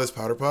just saw this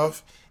powder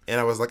puff, and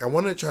I was like, I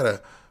wanted to try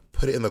to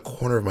put it in the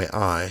corner of my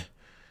eye,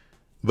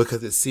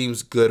 because it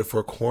seems good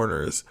for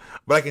corners.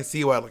 But I can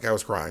see why I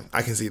was crying.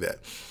 I can see that.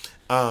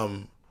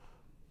 No,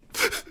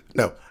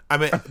 I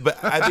mean,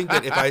 but I think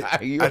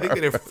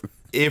that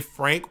if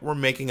Frank were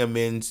making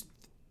amends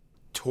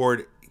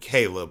toward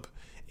Caleb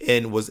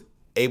and was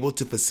able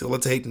to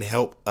facilitate and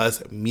help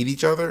us meet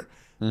each other,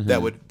 mm-hmm.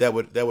 that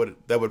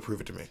would prove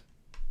it to me.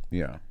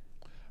 Yeah.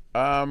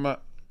 I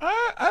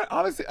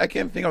honestly I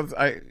can't think off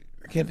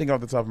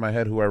the top of my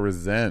head who I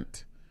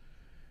resent.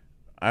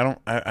 I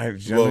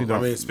generally don't.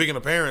 I mean, speaking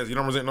of parents, you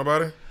don't resent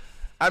nobody?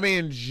 I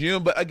mean,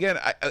 June, but again,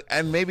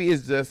 and maybe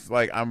it's just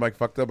like I'm like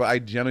fucked up, but I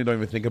generally don't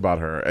even think about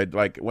her.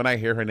 Like when I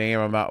hear her name,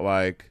 I'm not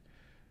like.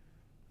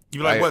 You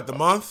be like, what, the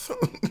month?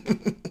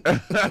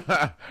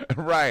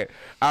 Right.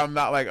 I'm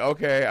not like,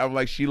 okay. I'm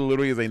like, she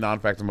literally is a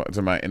non-factor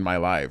in my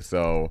life.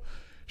 So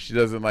she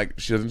doesn't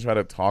try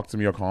to talk to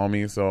me or call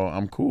me. So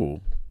I'm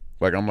cool.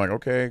 Like, I'm like,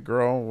 okay,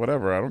 girl,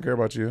 whatever. I don't care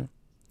about you.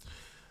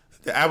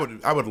 I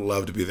would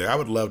love to be there. I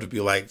would love to be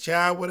like,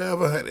 child,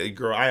 whatever,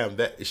 girl. I am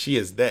that.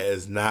 That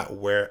is not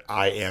where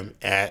I am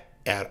at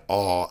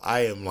all.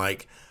 I am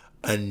like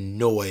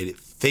annoyed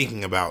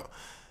thinking about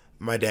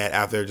my dad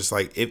out there. Just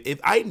like if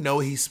I know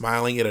he's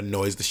smiling, it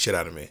annoys the shit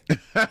out of me.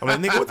 I'm like,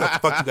 nigga, what the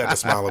fuck you got to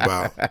smile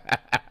about?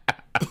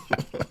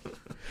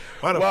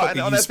 Why the fuck and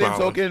are on you that same smiling?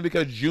 token,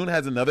 because June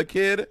has another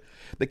kid,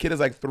 the kid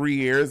is like 3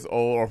 years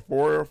old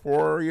or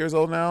 4 years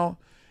old now,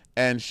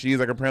 and she's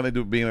like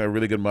apparently being a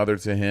really good mother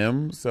to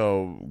him.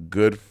 So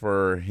good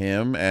for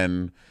him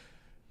and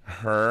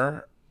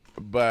her.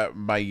 But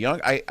my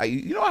I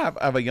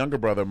have a younger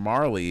brother,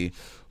 Marley,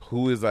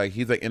 who is like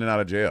he's like in and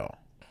out of jail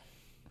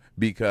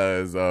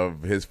because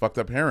of his fucked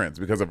up parents,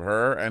 because of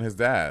her and his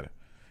dad.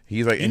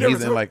 He's like, and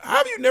he's in like. How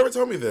have you never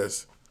told me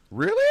this?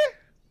 Really?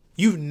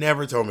 You've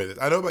never told me this.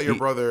 I know about your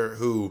brother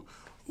who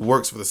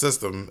works for the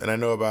system, and I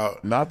know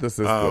about Not the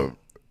system.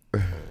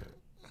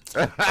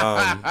 but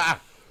I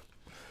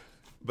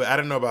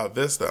didn't know about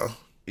this though.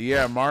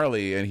 Yeah,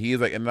 Marley, and he's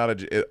like in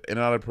and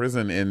out of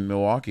prison in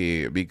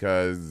Milwaukee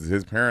because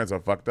his parents are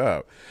fucked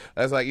up.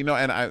 That's like, and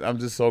I'm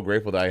just so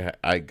grateful that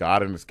I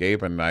got an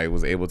escape and I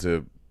was able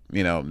to,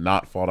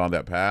 not fall down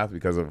that path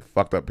because of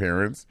fucked up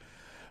parents.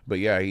 But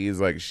yeah,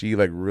 he's like she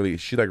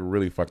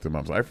really fucked him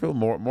up. So I feel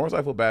more so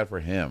I feel bad for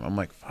him. I'm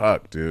like,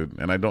 fuck, dude,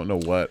 and I don't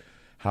know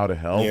how to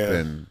help,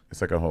 and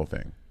it's like a whole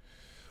thing.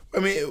 I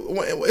mean,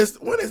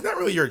 it's not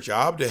really your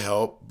job to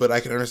help, but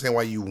I can understand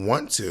why you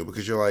want to,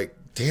 because you're like,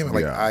 damn it,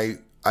 like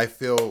I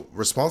feel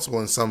responsible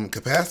in some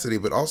capacity,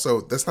 but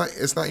also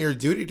it's not your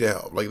duty to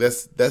help. Like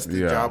that's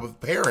the job of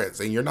parents,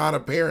 and you're not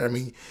a parent. I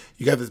mean,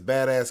 you got this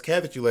badass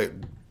cat that you let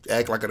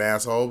act like an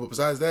asshole, but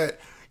besides that,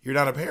 you're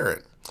not a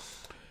parent.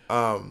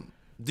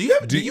 Do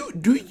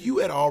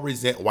you at all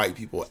resent white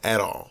people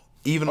at all?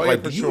 Even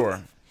For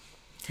sure.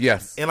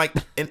 Yes. And like,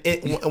 and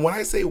when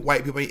I say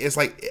white people, it's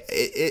like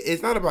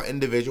it's not about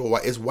individual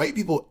white. It's white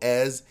people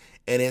as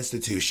an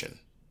institution.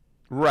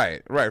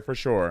 Right, for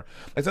sure.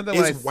 Like something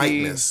it's when I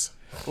whiteness. See,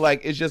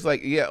 like it's just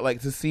like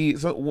like to see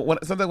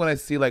when I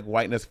see like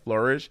whiteness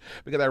flourish,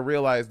 because I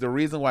realize the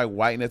reason why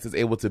whiteness is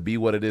able to be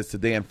what it is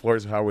today and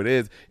flourish how it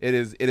is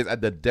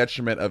at the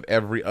detriment of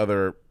every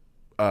other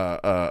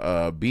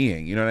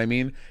being. You know what I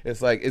mean?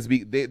 It's like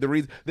the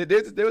reason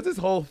there was this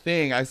whole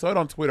thing. I saw it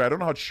on Twitter. I don't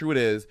know how true it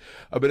is,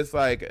 but it's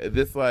like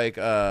this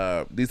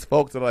these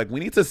folks are like, we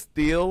need to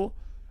steal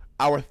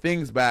our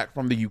things back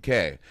from the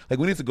UK. Like,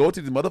 we need to go to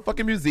these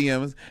motherfucking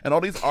museums and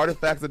all these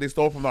artifacts that they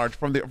stole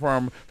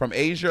from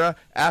Asia,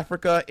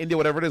 Africa, India,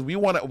 whatever it is. We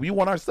want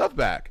our stuff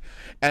back.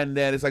 And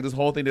then it's like this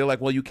whole thing. They're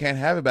like, well, you can't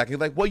have it back. He's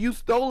like, well, you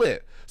stole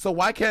it. So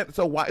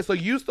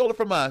you stole it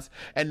from us,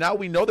 and now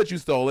we know that you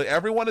stole it.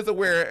 Everyone is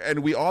aware, and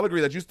we all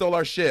agree that you stole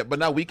our shit, but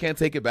now we can't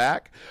take it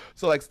back.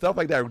 So like stuff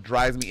like that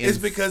drives me insane.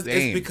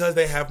 It's because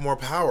they have more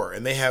power,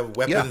 and they have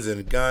weapons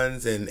and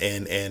guns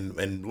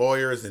and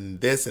lawyers and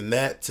this and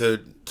that to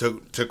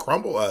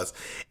crumble us.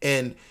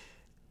 And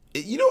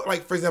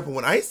like, for example,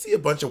 when I see a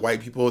bunch of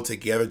white people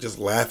together just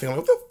laughing, I'm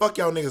like, what the fuck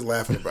y'all niggas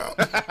laughing about?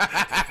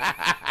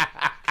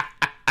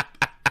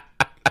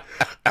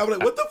 I'm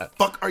like, what the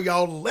fuck are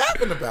y'all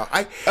laughing about?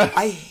 I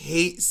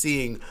hate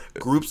seeing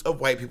groups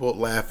of white people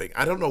laughing.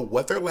 I don't know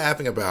what they're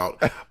laughing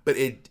about, but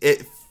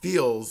it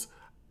feels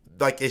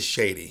like it's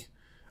shady.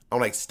 I'm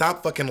like,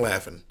 stop fucking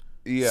laughing.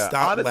 Yeah,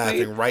 stop honestly,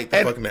 laughing right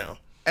the fuck now.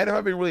 And if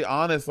I'm being really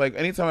honest, like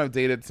anytime I've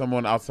dated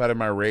someone outside of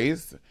my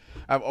race,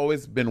 I've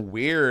always been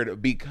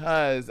weird,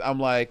 because I'm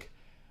like,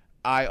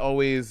 I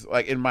always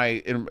like in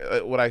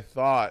what I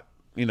thought,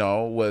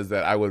 was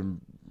that I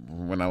would,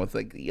 when I was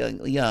like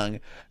young,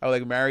 I would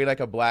like marry like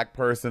a black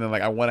person, and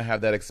like I want to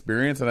have that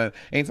experience. And then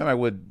anytime I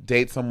would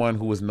date someone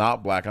who was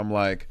not black, I'm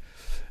like,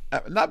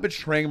 I'm not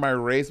betraying my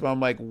race, but I'm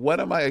like, what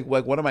am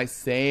I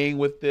saying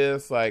with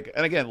this? Like,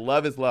 and again,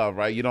 love is love,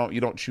 right? You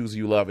don't choose who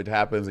you love. It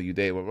happens and you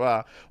date, blah,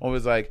 blah.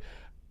 Always like,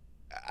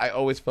 I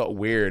always felt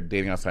weird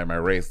dating outside my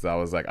race. So I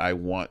was like, I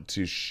want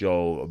to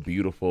show a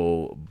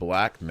beautiful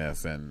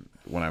blackness, and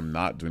when I'm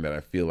not doing that, I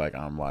feel like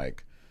I'm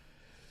like,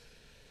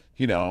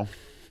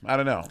 I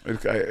don't know.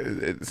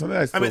 It's something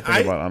I still think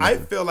about. Honestly. I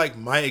feel like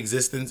my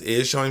existence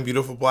is showing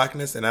beautiful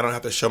blackness, and I don't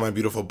have to show my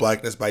beautiful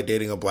blackness by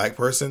dating a black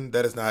person.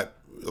 That is not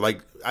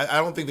like, I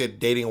don't think that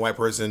dating a white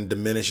person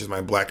diminishes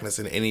my blackness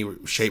in any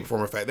shape,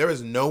 form, or fact. There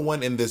is no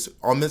one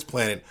on this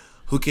planet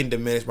who can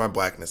diminish my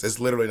blackness. It's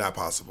literally not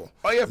possible.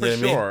 Oh yeah, for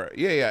sure. I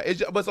mean? Yeah.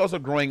 But it's also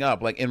growing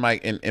up, like in my,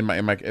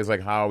 it's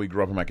like how we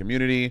grew up in my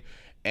community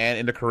and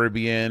in the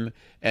Caribbean,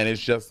 and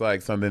it's just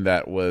like something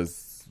that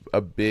was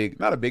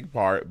not a big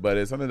part, but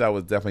it's something that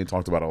was definitely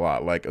talked about a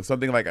lot. Like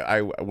something like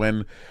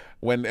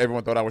when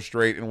everyone thought I was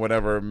straight in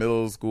whatever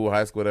middle school,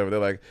 high school, whatever, they're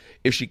like,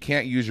 if she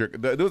can't use your,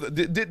 did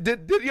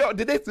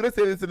they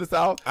say this in the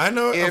South? I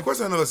know, of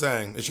course I know the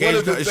saying. If she can't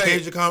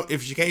use your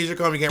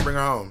comb, you can't bring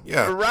her home.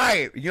 Yeah,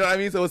 right. You know what I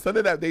mean? So it's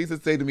something that they used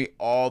to say to me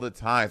all the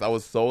time. I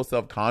was so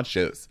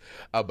self-conscious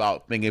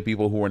about thinking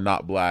people who were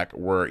not black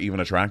were even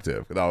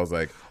attractive. And I was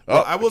like,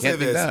 I will say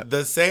this: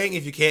 the saying,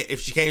 if she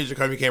can't use your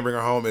comb, you can't bring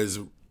her home, is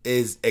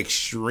is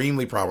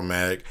extremely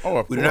problematic. Oh,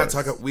 of we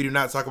course. We do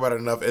not talk about it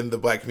enough in the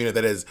Black community.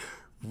 That is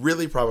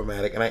really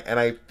problematic, and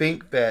I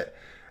think that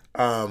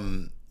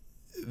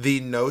the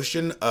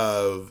notion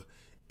of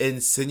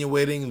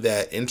insinuating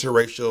that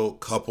interracial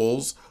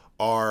couples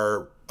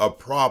are a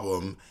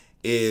problem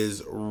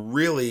is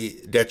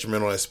really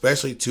detrimental,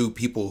 especially to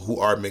people who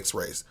are mixed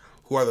race,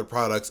 who are the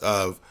products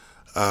of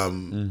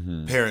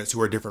parents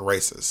who are different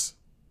races.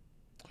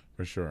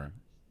 For sure.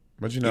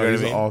 But You know what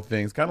these I mean? are all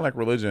things, kind of like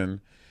religion.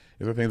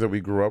 These are things that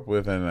we grew up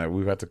with, and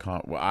we've had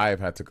to. I've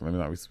had to. Let me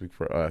not speak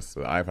for us.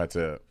 But I've had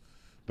to,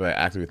 but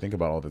actively think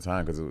about all the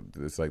time because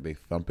it's like they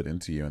thump it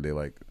into you, and they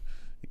like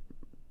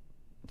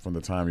from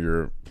the time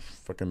you're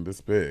fucking this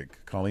big,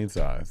 Colleen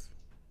size.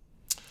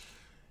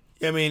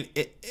 Yeah, I mean,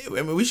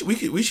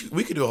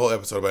 we could do a whole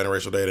episode about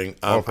interracial dating.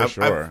 For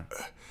sure.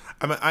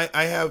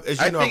 I have,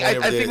 as you know,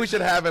 I think we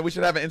should have an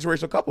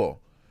interracial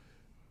couple.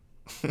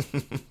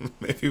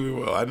 Maybe we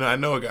will. I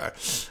know a guy.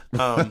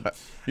 Too.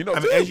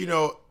 As you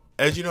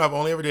know, I've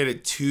only ever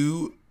dated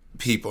 2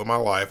 people in my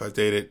life. I've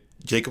dated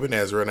Jacob and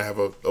Ezra, and I have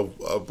a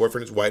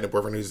boyfriend who's white and a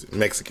boyfriend who's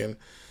Mexican,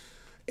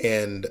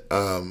 and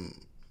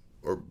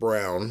or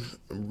brown.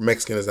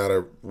 Mexican is not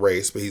a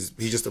race, but he's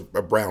just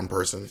a brown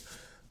person.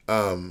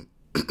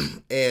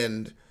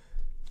 And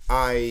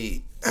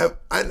I have,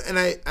 I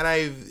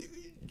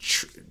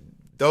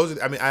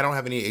don't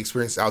have any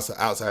experience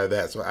outside of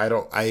that. So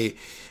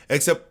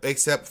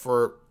except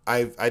for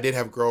I did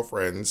have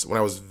girlfriends when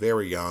I was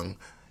very young,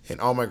 and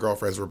all my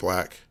girlfriends were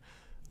black.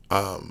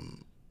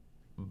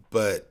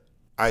 But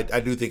I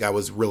do think I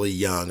was really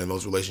young, and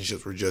those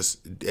relationships were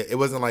just, it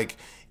wasn't like,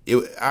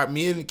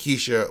 me and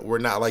Keisha were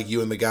not like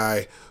you and the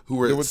guy who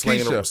were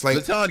slanging.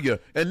 Latanya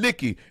and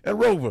Nikki and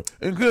Rover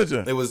and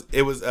Goodja. It was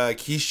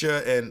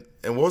Keisha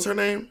and what was her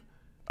name?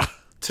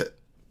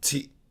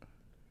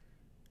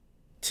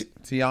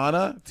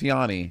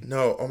 Tiani.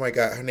 No, oh my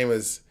God, her name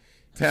is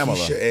Tamala.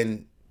 Keisha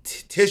and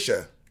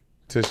Tisha.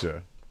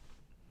 Tisha.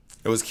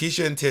 It was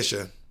Keisha and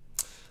Tisha.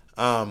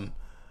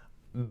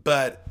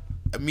 But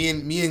me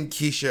and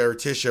Keisha or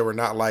Tisha were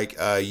not like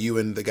you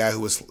and the guy who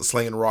was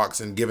slinging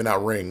rocks and giving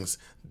out rings.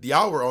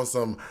 Y'all were on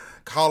some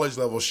college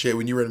level shit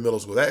when you were in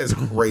middle school. That is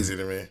crazy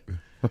to me.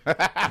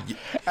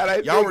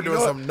 Y'all were doing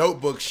some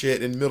notebook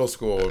shit in middle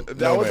school.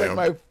 That was like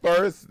my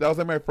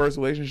first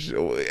relationship.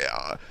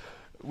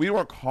 We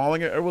weren't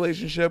calling it a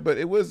relationship, but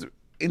it was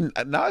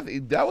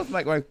that was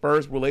like my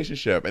first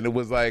relationship, and it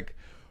was like,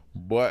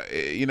 but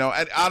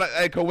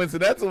and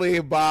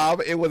coincidentally,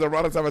 Bob, it was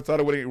around the time I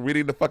started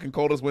reading The Fucking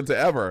Coldest Winter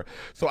Ever.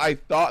 So I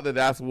thought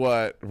that's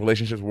what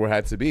relationships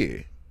had to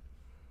be.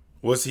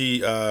 Was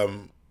he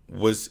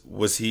was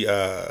he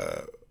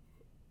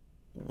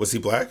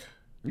black?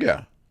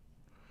 Yeah.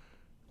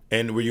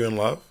 And were you in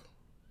love?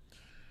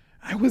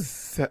 I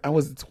was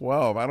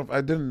 12.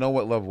 I didn't know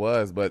what love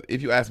was, but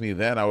if you asked me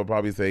then, I would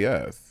probably say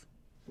yes.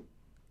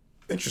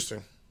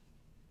 Interesting.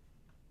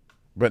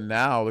 But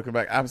now, looking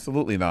back,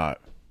 absolutely not.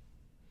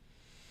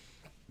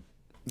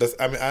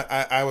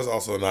 I was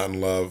also not in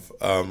love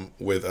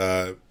with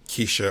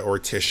Keisha or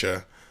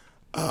Tisha,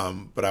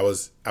 but I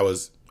was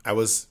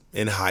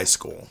in high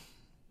school.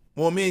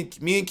 Well, me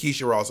and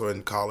Keisha were also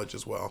in college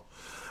as well.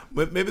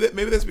 But maybe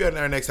that's be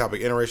our next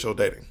topic: interracial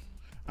dating.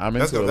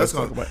 That's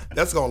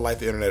gonna light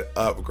the internet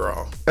up,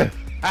 girl.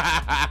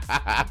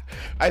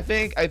 I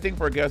think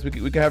for a guest we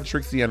could have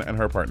Trixie and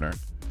her partner.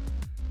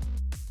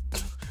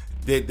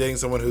 Dating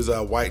someone who's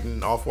white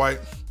and off-white.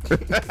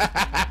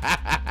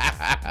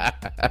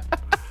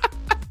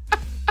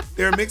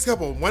 They're a mixed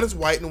couple. One is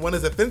white and one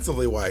is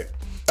offensively white.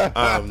 All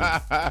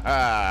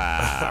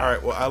right.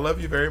 Well, I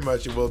love you very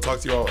much, and we'll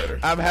talk to you all later.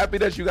 I'm happy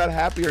that you got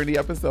happier in the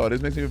episode.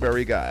 This makes me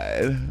very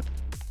good.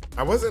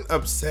 I wasn't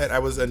upset. I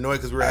was annoyed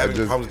because we were having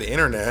problems with the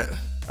internet.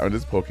 I'm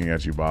just poking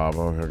at you, Bob.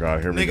 Oh my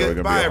God, here we go.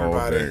 Nigga, bye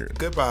everybody.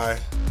 Goodbye.